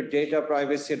related to data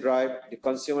privacy drive the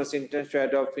consumer's intent to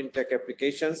adopt fintech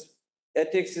applications.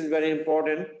 Ethics is very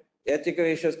important. Ethical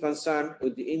issues concerned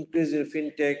with the increase in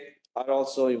fintech are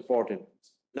also important.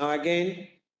 Now, again,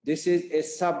 this is a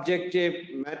subjective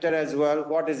matter as well.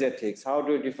 What is ethics? How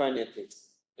do you define ethics?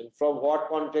 And from what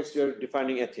context you're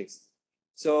defining ethics?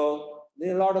 So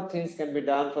there are a lot of things can be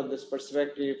done from this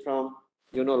perspective, from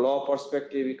law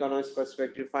perspective, economics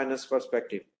perspective, finance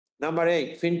perspective. Number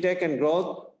 8, fintech and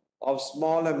growth of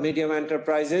small and medium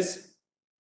enterprises.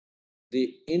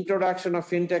 The introduction of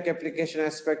fintech application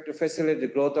aspect to facilitate the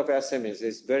growth of SMEs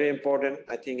is very important.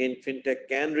 I think in fintech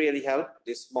can really help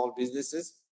these small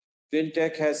businesses.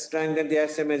 Fintech has strengthened the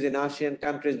SMEs in Asian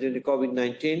countries during the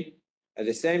COVID-19. At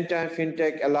the same time,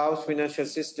 fintech allows financial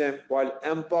system while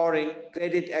empowering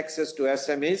credit access to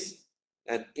SMEs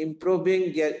and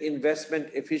improving their investment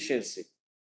efficiency.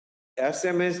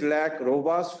 SMEs lack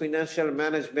robust financial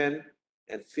management,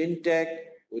 and fintech,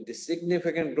 with the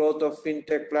significant growth of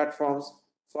fintech platforms,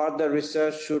 further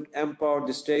research should empower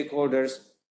the stakeholders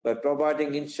by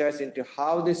providing insights into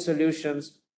how these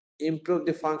solutions improve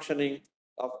the functioning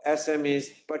of SMEs,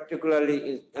 particularly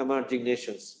in emerging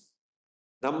nations.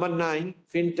 Number 9,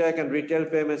 fintech and retail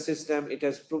payment system. It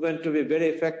has proven to be very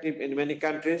effective in many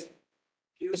countries.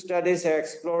 Few studies have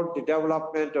explored the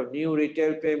development of new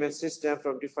retail payment system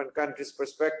from different countries'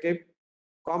 perspective.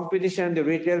 Competition in the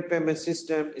retail payment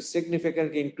system is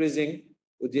significantly increasing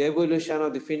with the evolution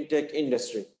of the fintech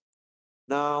industry.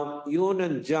 Now, Yoon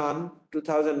and John,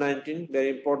 2019, very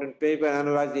important paper,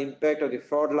 analyzed the impact of the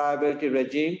fraud liability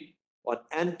regime on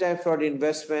anti-fraud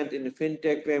investment in the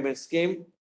fintech payment scheme,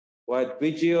 while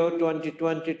Vigio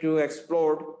 2022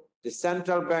 explored the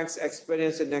central bank's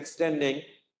experience in extending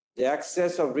the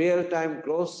access of real-time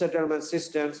gross settlement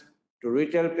systems to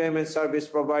retail payment service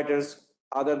providers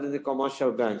other than the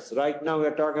commercial banks. Right now, we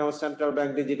are talking about central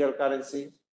bank digital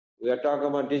currency. We are talking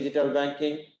about digital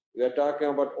banking. We are talking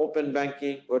about open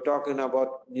banking. We're talking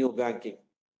about new banking.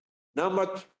 Number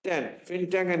 10,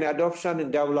 fintech and adoption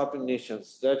in developing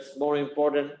nations. That's more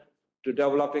important to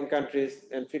developing countries,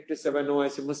 and 57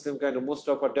 OIC Muslim countries, most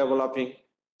of are developing.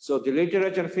 So the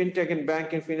literature fintech and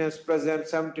banking finance present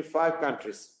 75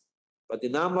 countries, but the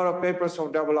number of papers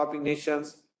from developing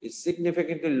nations is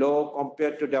significantly low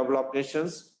compared to developed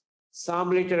nations. Some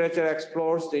literature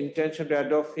explores the intention to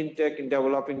adopt fintech in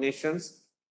developing nations,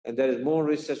 and there is more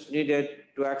research needed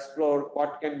to explore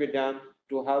what can be done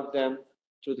to help them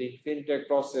through the fintech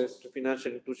process to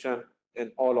financial inclusion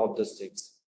and all of those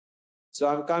things. So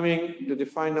I'm coming to the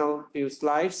final few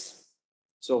slides.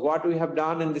 So what we have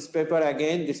done in this paper,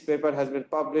 again, this paper has been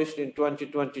published in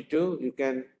 2022. You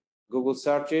can Google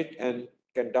search it and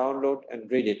can download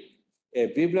and read it. A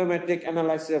bibliometric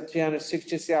analysis of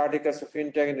 363 articles of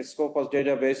fintech in the Scopus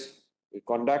database we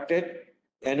conducted.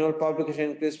 Annual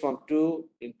publication increased from 2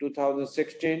 in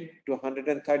 2016 to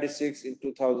 136 in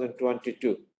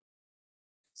 2022.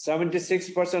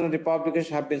 76% of the publications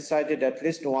have been cited at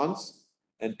least once,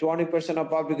 and 20% of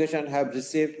publications have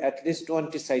received at least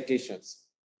 20 citations.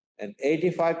 And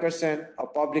 85%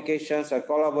 of publications are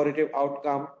collaborative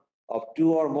outcome of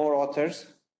 2 or more authors,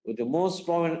 with the most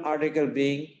prominent article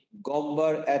being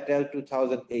Gomber et al.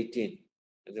 2018.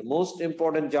 And the most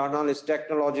important journal is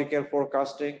Technological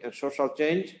Forecasting and Social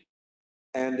Change,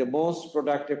 and the most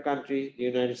productive country, the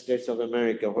United States of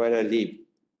America, where I live.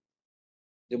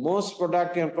 The most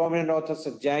productive and prominent authors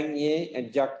are Zhang Ye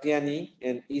and Jacques Tiani,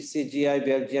 and ECGI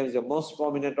Belgium is the most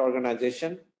prominent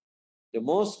organization. The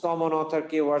most common author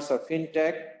keywords are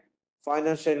fintech,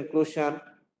 financial inclusion,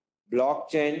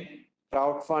 blockchain,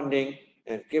 crowdfunding,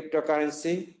 and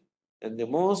cryptocurrency. And the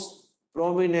most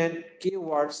prominent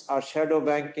keywords are shadow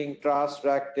banking, trust,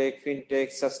 RegTech, fintech,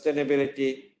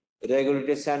 sustainability,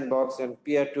 regulatory sandbox, and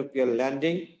peer-to-peer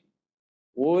lending.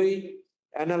 We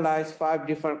analyze 5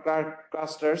 different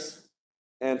clusters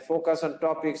and focus on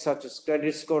topics such as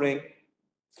credit scoring,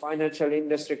 financial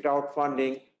industry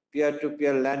crowdfunding,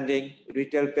 peer-to-peer lending,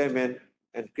 retail payment,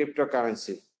 and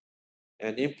cryptocurrency.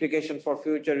 And implication for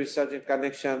future research in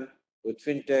connection with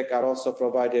fintech are also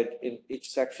provided in each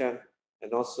section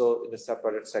and also in a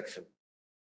separate section.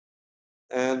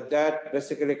 And that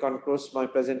basically concludes my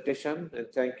presentation, and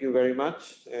thank you very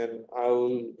much. And I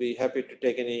will be happy to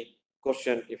take any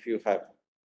question if you have.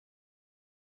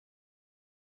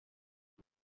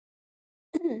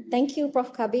 Thank you,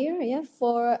 Prof. Kabir,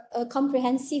 for a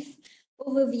comprehensive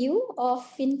overview of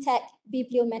FinTech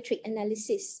bibliometric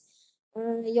analysis.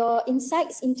 Your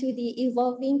insights into the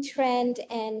evolving trend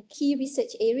and key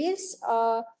research areas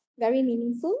are very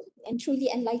meaningful and truly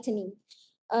enlightening.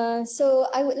 So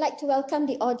I would like to welcome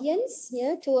the audience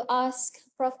here to ask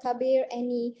Prof. Kabir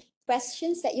any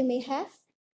questions that you may have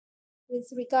with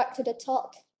regard to the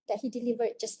talk that he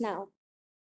delivered just now.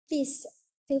 Please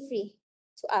feel free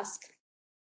to ask.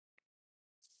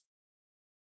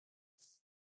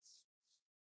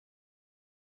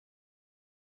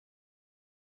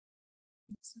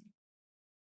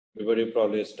 Everybody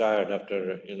probably is tired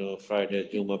after, Friday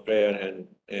Juma prayer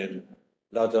and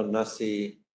lot of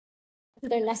nasi,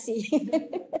 Their nasi.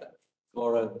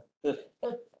 or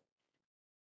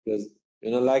because,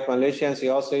 like Malaysians, we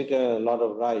also eat a lot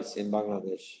of rice in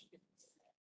Bangladesh.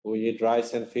 We eat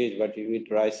rice and fish, but you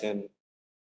eat rice and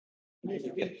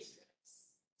chicken.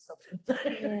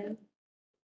 Yeah.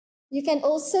 You can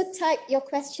also type your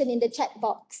question in the chat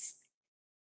box.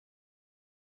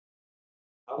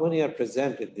 How many are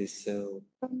present in this?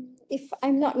 If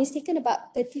I'm not mistaken,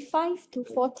 about 35 to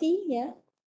 40, yeah.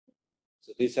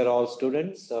 So these are all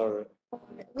students, or?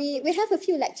 We have a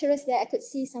few lecturers there. I could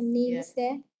see some names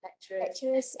there.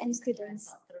 Lecturers and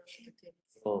students.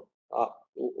 Oh,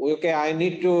 okay, I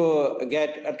need to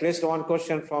get at least one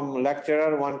question from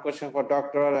lecturer, one question for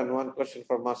doctoral, and one question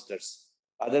for masters.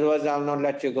 Otherwise, I'll not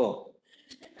let you go.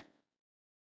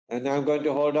 And I'm going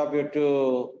to hold up your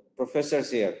two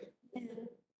professors here.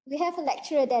 We have a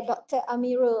lecturer there, Dr.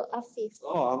 Amirul Afif.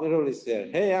 Oh, Amirul is there.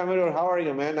 Hey, Amirul, how are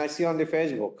you, man? I see you on the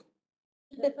Facebook.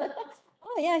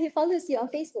 Oh, yeah, he follows you on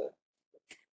Facebook.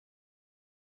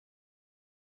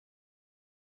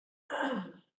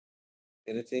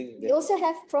 Anything? We also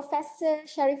have Professor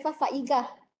Sharifah Faiga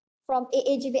from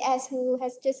AAGBS who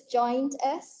has just joined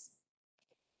us.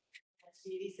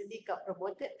 She recently got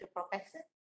promoted to professor.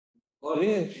 Oh,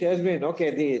 yeah, she has been.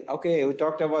 Okay, okay, we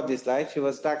talked about this, right? She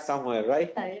was stuck somewhere,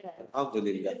 right? Yeah.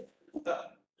 Alhamdulillah.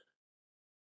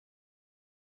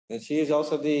 And she is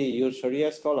also your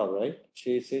Sharia scholar, right?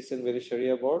 She sits in various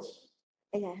Sharia boards.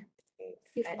 Yeah.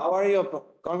 How are you?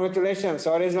 Congratulations.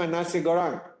 What is my nasi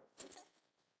goreng?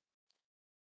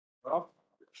 Oh.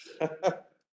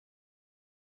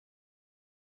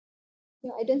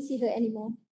 No, I don't see her anymore.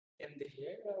 Can they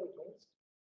hear?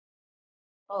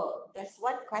 Oh, there's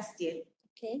one question.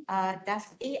 Okay. Does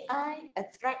AI a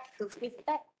threat to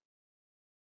FinTech?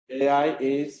 AI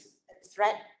is? A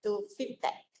threat to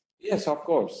FinTech. Yes, of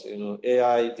course.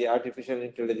 AI, the artificial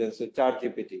intelligence, so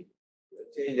ChatGPT,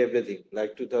 change everything,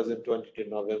 like 2022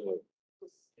 November.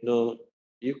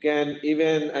 You can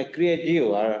even create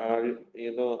you,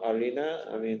 Arena.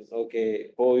 I mean,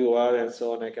 okay, who you are and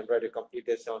so on. I can write a complete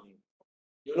essay on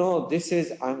you. This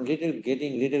is, I'm getting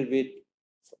little bit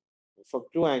from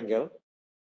two angles.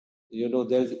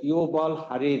 There's Yuval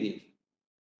Hariri.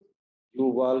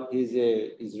 Yuval is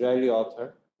a Israeli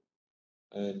author,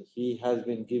 and he has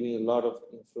been giving a lot of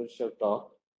influential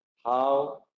talk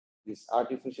how this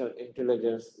artificial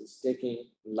intelligence is taking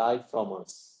life from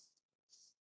us.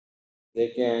 They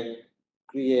can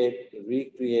create,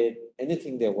 recreate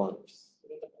anything they want.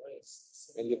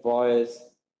 And the voice,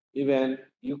 even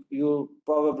you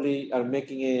probably are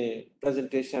making a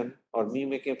presentation, or me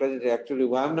making a presentation. Actually,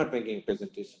 well, I'm not making a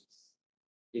presentation.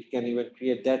 It can even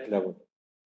create that level.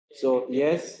 So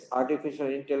yes, artificial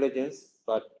intelligence,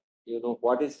 but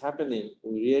what is happening,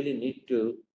 we really need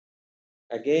to,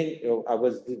 again, I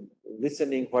was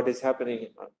listening what is happening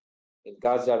in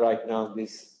Gaza right now,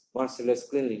 this merciless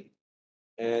killing,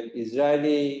 and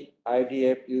Israeli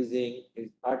IDF using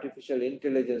artificial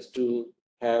intelligence to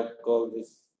have called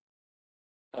this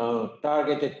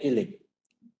targeted killing,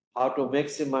 how to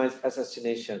maximize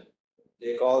assassination.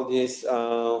 They call this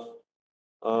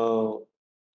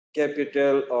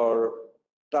capital or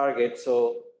target.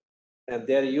 So, and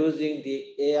they're using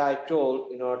the AI tool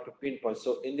in order to pinpoint.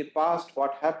 So in the past,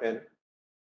 what happened,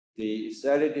 the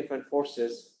Israeli Defense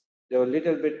Forces, they were a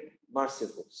little bit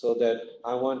merciful. So that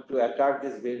I want to attack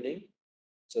this building.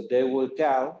 So they will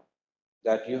tell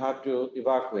that you have to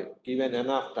evacuate, given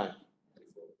enough time.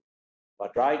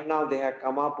 But right now they have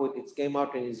come up with, it came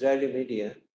out in Israeli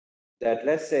media, that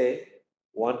let's say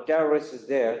one terrorist is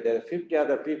there are 50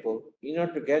 other people. In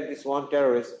order to get this one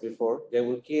terrorist before, they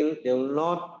will kill, they will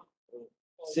not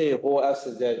say who else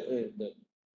is there,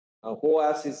 who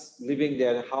else is living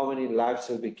there, and how many lives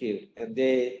will be killed. And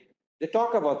they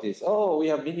talk about this. Oh,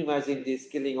 we are minimizing this,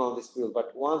 killing all these people,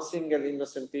 but one single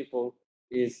innocent people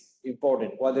is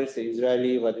important, whether it's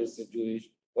Israeli, whether it's a Jewish,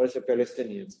 or it's a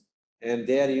Palestinians. And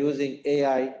they are using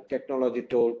AI technology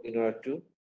tool in order to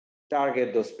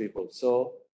target those people.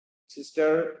 So,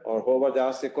 sister or whoever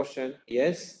asked the question,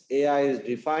 yes, AI is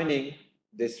defining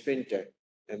this fintech,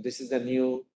 and this is the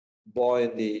new boy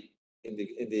in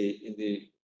the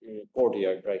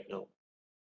courtyard right now.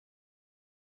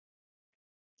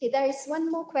 Okay, there is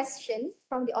one more question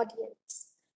from the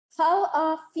audience. How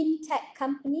are FinTech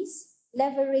companies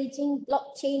leveraging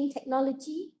blockchain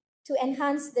technology to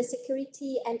enhance the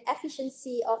security and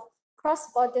efficiency of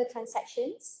cross-border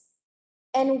transactions?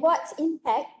 And what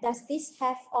impact does this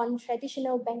have on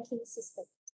traditional banking systems?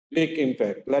 Big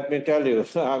impact. Let me tell you,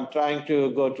 I'm trying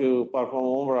to go to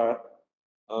perform Umrah,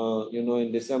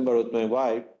 in December with my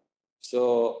wife.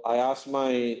 So I asked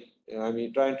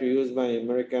trying to use my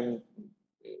American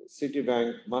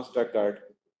Citibank MasterCard.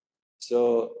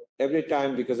 So every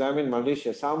time, because I'm in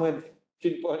Malaysia, somewhere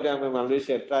pinpoint I'm in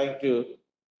Malaysia trying to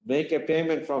make a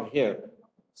payment from here.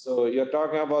 So you're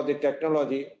talking about the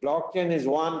technology. Blockchain is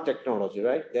one technology,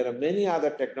 right? There are many other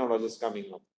technologies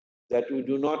coming up that we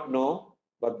do not know,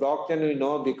 but blockchain we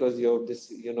know because you have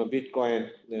this, Bitcoin.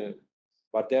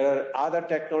 But there are other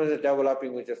technologies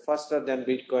developing which are faster than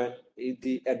Bitcoin.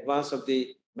 The advance of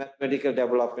the mathematical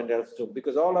development helps too,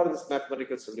 because all of this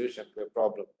mathematical solution to a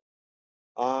problem.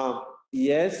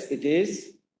 Yes, it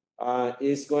is.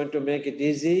 Is going to make it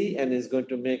easy and is going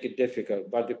to make it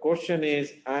difficult. But the question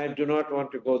is, I do not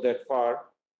want to go that far.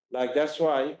 Like that's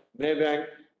why Maybank,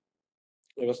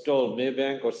 I was told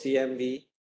Maybank or CMB,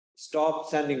 stop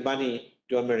sending money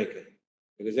to America.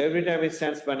 Because every time it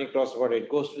sends money cross border, it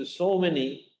goes to so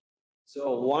many.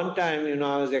 So one time,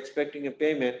 I was expecting a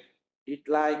payment. It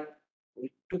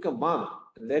took a month.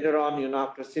 Later on,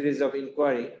 after a series of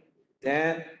inquiry,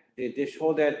 then they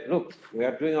show that, look, we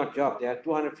are doing our job. There are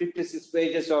 256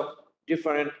 pages of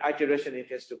different iteration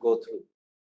it has to go through.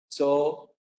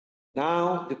 So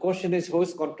now the question is, who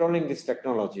is controlling this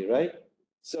technology, right?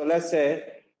 So let's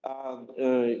say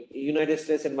United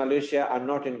States and Malaysia are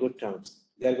not in good terms.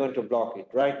 They're going to block it.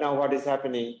 Right now, what is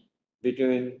happening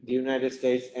between the United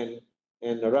States and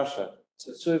Russia?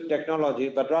 So SWIFT technology,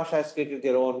 but Russia has created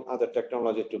their own other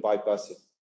technology to bypass it.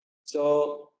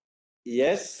 So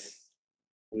yes,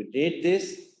 we need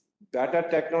this better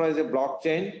technology,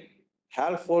 blockchain,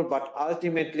 helpful, but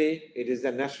ultimately it is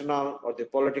the national or the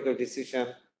political decision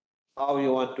how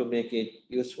you want to make it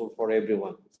useful for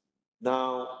everyone.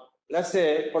 Now, let's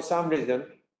say for some reason,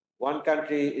 one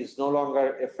country is no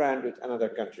longer a friend with another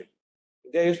country.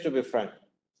 They used to be friends.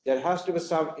 There has to be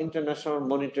some international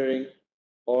monitoring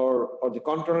or the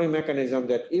controlling mechanism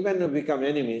that even if we become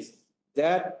enemies,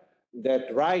 that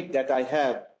right that I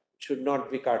have should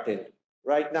not be curtailed.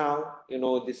 Right now,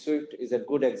 the SWIFT is a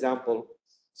good example.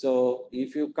 So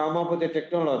if you come up with a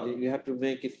technology, you have to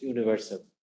make it universal.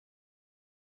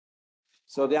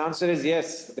 So the answer is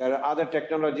yes, there are other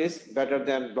technologies better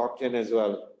than blockchain as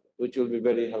well, which will be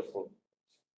very helpful.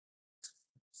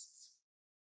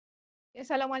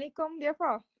 Assalamualaikum, dear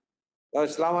Prof.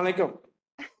 Assalamualaikum.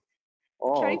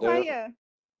 Sharifaya.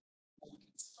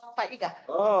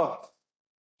 Oh,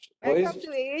 Welcome to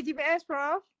AAGBS,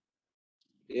 Prof.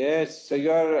 Yes, so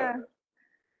you are. Yeah.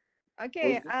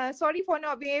 Okay, sorry for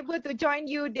not being able to join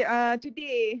you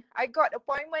today. I got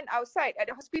appointment outside at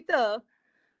the hospital.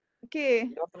 Okay.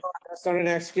 No, that's not an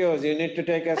excuse. You need to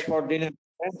take us for dinner.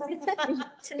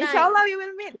 Inshallah, we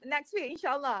will meet next week,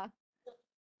 inshallah.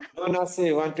 No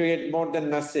nasi. Want to eat more than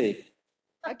nasi.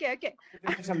 Okay.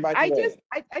 I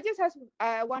just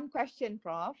have one question,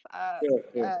 Prof.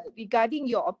 Sure. Regarding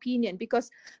your opinion,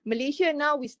 because Malaysia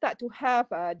now we start to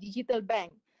have a digital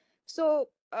bank. So,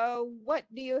 what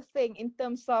do you think in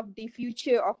terms of the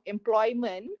future of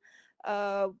employment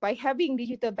by having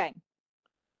digital bank?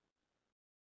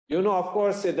 Of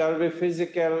course, there will be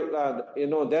physical.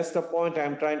 That's the point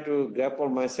I'm trying to grapple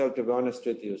myself. To be honest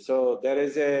with you, so there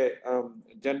is a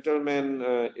gentleman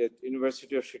at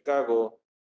University of Chicago.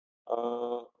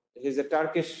 He's a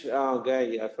Turkish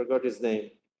guy. I forgot his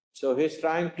name. So he's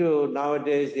trying to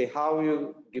nowadays how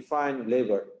you define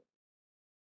labor.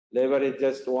 Labor is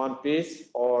just one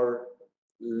piece, or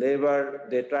labor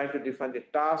they're trying to define the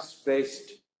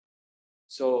task-based.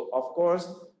 So of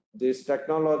course, this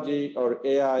technology or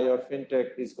AI or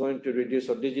FinTech is going to reduce,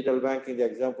 or digital banking, the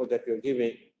example that you're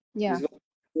giving, is going to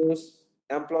reduce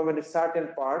employment in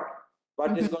certain part,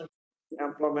 but is going to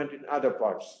employment in other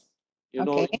parts. You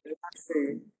don't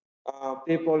see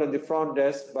people in the front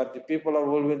desk, but the people are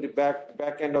will in the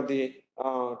back end of the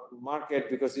market,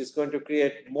 because it's going to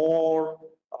create more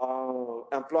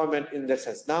employment in that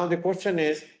sense. Now the question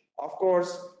is, of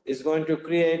course, is going to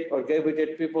create or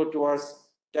gravitate people towards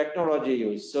technology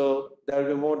use. So there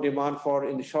will be more demand for,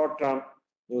 in the short term,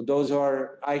 those who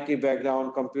are IT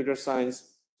background, computer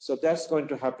science. So that's going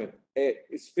to happen.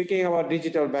 Speaking about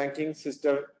digital banking,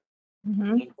 sister,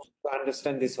 to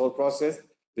understand this whole process,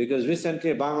 because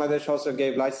recently Bangladesh also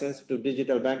gave license to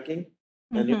digital banking,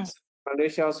 and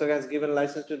Malaysia also has given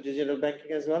license to digital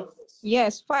banking as well.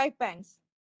 Yes, 5 banks.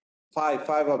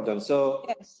 Five of them. So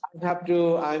Yes. I have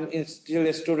to, still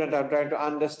a student, I'm trying to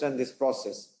understand this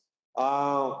process.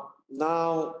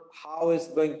 Now, how is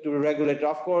going to regulate?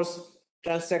 Of course,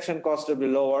 transaction cost will be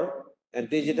lower, and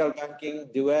digital banking,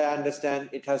 the way I understand,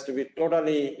 it has to be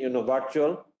totally,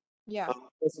 virtual. Yeah.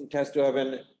 It has to have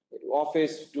an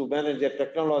office to manage the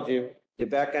technology. The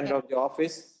back end Yeah. of the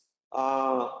office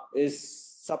is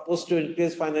supposed to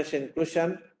increase financial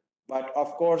inclusion, but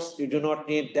of course, you do not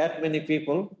need that many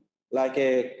people like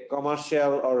a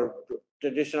commercial or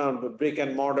traditional brick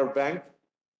and mortar bank.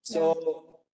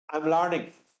 So I'm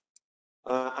learning.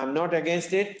 I'm not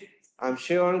against it. I'm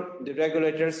sure the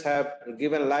regulators have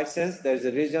given license. There's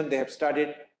a reason they have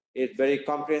studied it very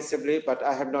comprehensively, but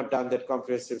I have not done that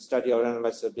comprehensive study or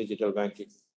analysis of digital banking.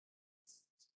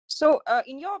 So,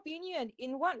 in your opinion,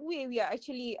 in what way we are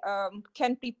actually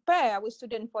can prepare our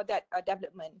student for that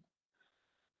development?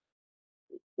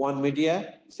 One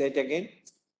media, say it again.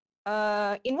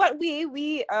 In what way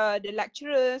we, the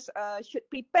lecturers, should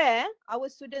prepare our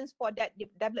students for that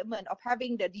development of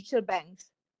having the digital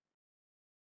banks?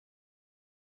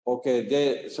 Okay,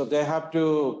 they have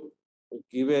to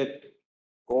give a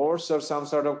course or some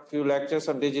sort of few lectures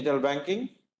on digital banking.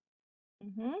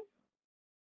 Mm-hmm.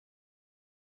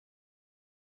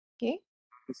 Okay.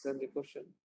 Is that the question?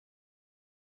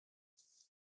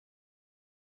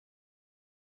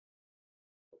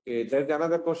 Okay, there's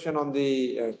another question on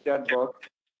the chat box.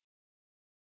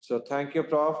 So thank you,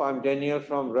 Prof. I'm Daniel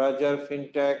from Rajar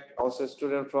FinTech, also a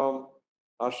student from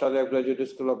Arshad Graduate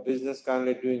School of Business,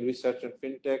 currently doing research on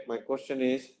FinTech. My question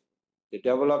is, the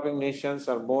developing nations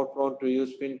are more prone to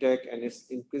use FinTech and it's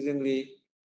increasingly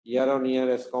year on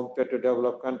year as compared to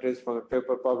developed countries from a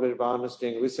paper published by Ernst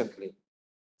recently.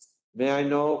 May I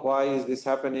know why is this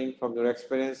happening from your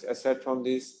experience? Aside from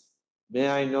this, may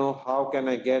I know how can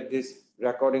I get this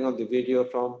recording of the video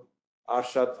from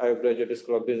Arshad, Ayub Graduate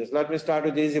School of Business? Let me start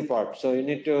with the easy part. So you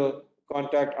need to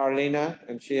contact Arlena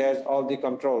and she has all the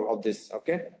control of this,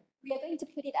 okay? We are going to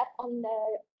put it up on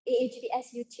the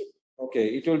AAGS YouTube. Okay,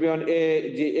 it will be on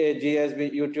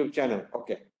AGSB YouTube channel.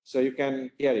 Okay, so you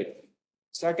can hear it.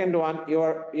 Second one,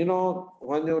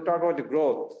 when you talk about the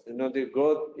growth, the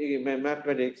growth in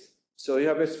mathematics, so you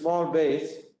have a small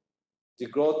base, the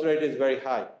growth rate is very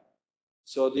high.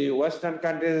 So the Western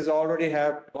countries already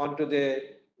have gone to the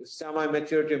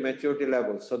maturity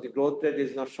level. So the growth rate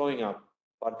is not showing up.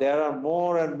 But there are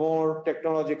more and more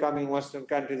technology coming in Western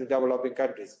countries and developing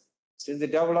countries. Since the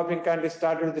developing countries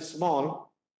started with the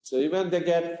small, so even they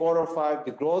get 4 or 5,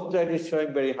 the growth rate is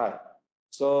showing very high.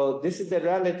 So this is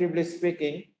relatively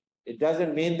speaking, it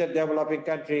doesn't mean that developing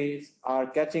countries are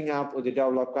catching up with the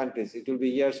developed countries. It will be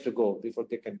years to go before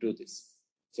they can do this.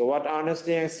 So what Ernst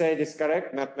said is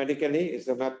correct mathematically, is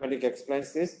the mathematics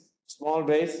explains this. Small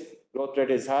base, growth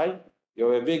rate is high. You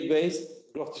have a big base,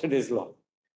 growth rate is low.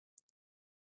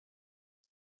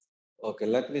 Okay,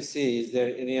 let me see. Is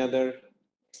there any other?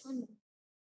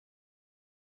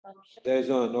 There is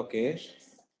one, okay.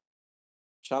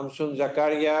 Shamsun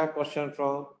Zakaria, question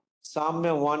from, some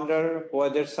may wonder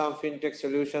whether some fintech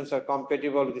solutions are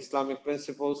compatible with Islamic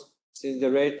principles, since the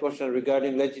raised question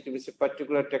regarding legitimacy,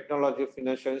 particular technology,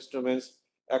 financial instruments,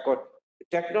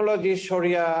 technology is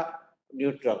Sharia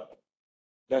neutral.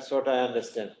 That's what I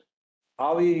understand.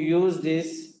 How we use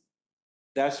this,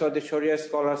 that's what the Sharia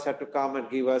scholars have to come and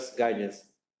give us guidance.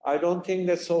 I don't think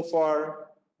that so far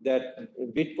that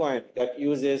Bitcoin that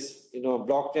uses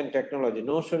blockchain technology,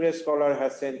 no Sharia scholar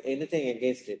has said anything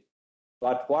against it.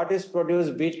 But what is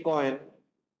produced Bitcoin,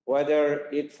 whether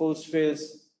it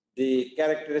fulfills the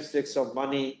characteristics of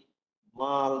money,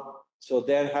 mal, so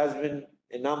there has been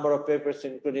a number of papers,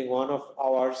 including one of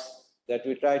ours, that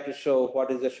we try to show what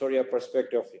is the Sharia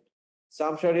perspective of it.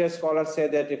 Some Sharia scholars say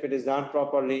that if it is done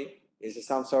properly, is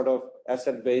some sort of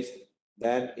asset based,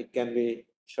 then it can be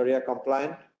Sharia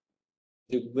compliant.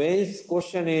 The base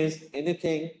question is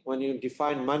anything when you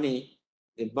define money,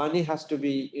 the money has to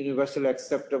be universally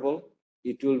acceptable.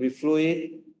 It will be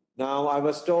fluid. Now, I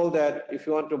was told that if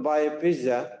you want to buy a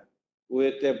pizza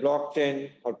with a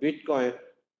blockchain or Bitcoin,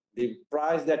 the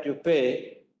price that you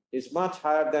pay is much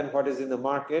higher than what is in the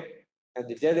market, and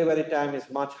the delivery time is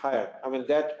much higher. I mean,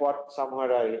 that's what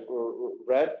somewhere I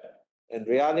read. In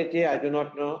reality, I do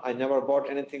not know. I never bought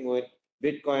anything with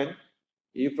Bitcoin.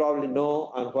 You probably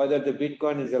know, and whether the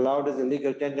Bitcoin is allowed as a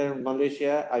legal tender in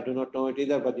Malaysia, I do not know it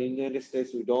either, but in the United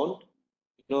States, we don't.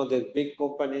 The big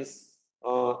companies,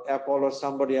 Apple or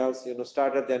somebody else,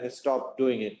 started then stopped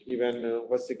doing it. Even,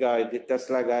 what's the guy, the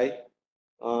Tesla guy,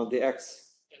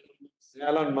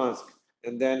 Elon Musk,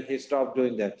 and then he stopped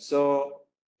doing that. So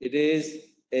it is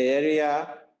an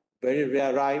area very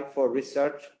ripe for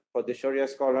research. for the Sharia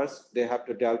scholars, they have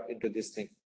to delve into this thing.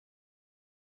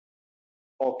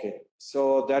 Okay,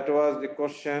 so that was the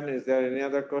question. Is there any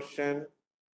other question?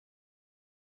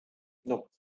 No.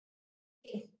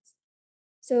 Okay.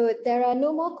 So there are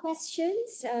no more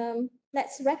questions.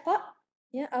 Let's wrap up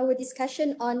our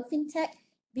discussion on FinTech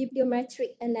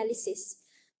bibliometric analysis.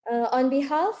 On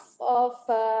behalf of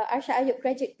Arshad Ayub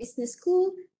Graduate Business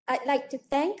School, I'd like to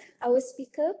thank our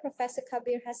speaker, Professor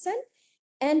Kabir Hassan,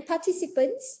 and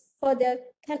participants for their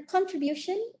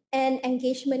contribution and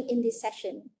engagement in this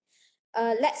session.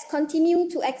 Let's continue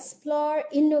to explore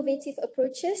innovative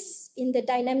approaches in the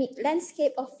dynamic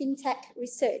landscape of FinTech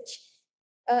research.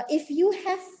 If you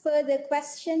have further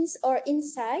questions or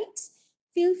insights,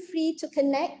 feel free to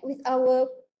connect with our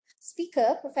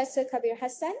speaker, Professor Kabir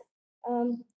Hassan.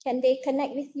 Can they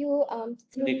connect with you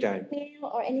through Anytime.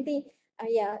 email or anything?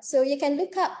 Yeah, so you can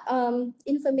look up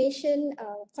information,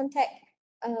 contact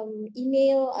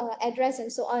email address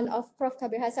and so on of Prof.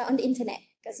 Kabir Hassan on the internet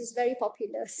because he's very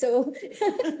popular. So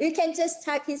you can just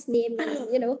type his name,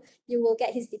 you will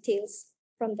get his details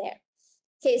from there.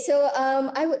 Okay, so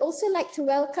I would also like to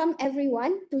welcome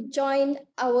everyone to join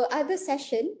our other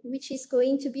session, which is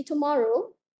going to be tomorrow.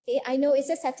 Okay, I know it's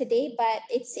a Saturday, but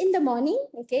it's in the morning.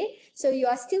 Okay, so you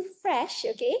are still fresh.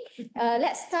 Okay,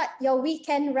 let's start your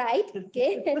weekend ride.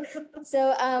 Okay,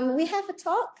 so we have a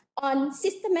talk on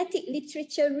systematic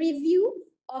literature review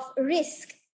of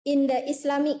risk in the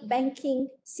Islamic banking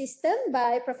system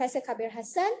by Professor Kabir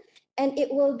Hassan, and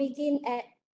it will begin at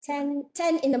 10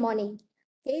 in the morning.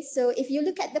 Okay, so if you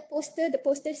look at the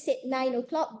poster said 9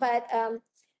 o'clock, but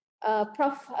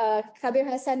Prof. Kabir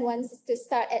Hassan wants to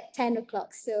start at 10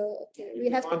 o'clock. So okay, we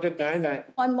have Want at 9?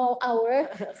 one more hour.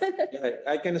 Yeah,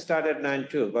 I can start at 9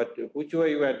 too, but which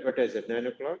way you advertise at 9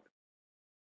 o'clock?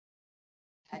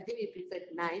 I think we prefer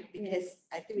 9 because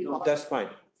I think we No, want. that's fine.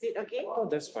 Is it okay? Oh,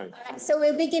 that's fine. So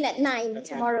we'll begin at 9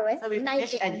 tomorrow. So we 9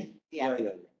 finish a.m. early. Yeah. Yeah.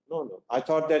 No. I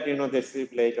thought that, they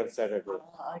sleep late on Saturday.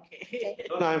 Oh, okay.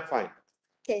 No, I'm fine.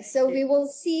 Okay, so we will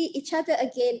see each other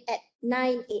again at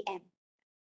 9 a.m.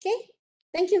 Okay,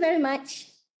 thank you very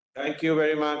much. Thank you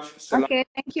very much. Salam. Okay,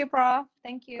 thank you, Prof.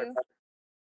 Thank you.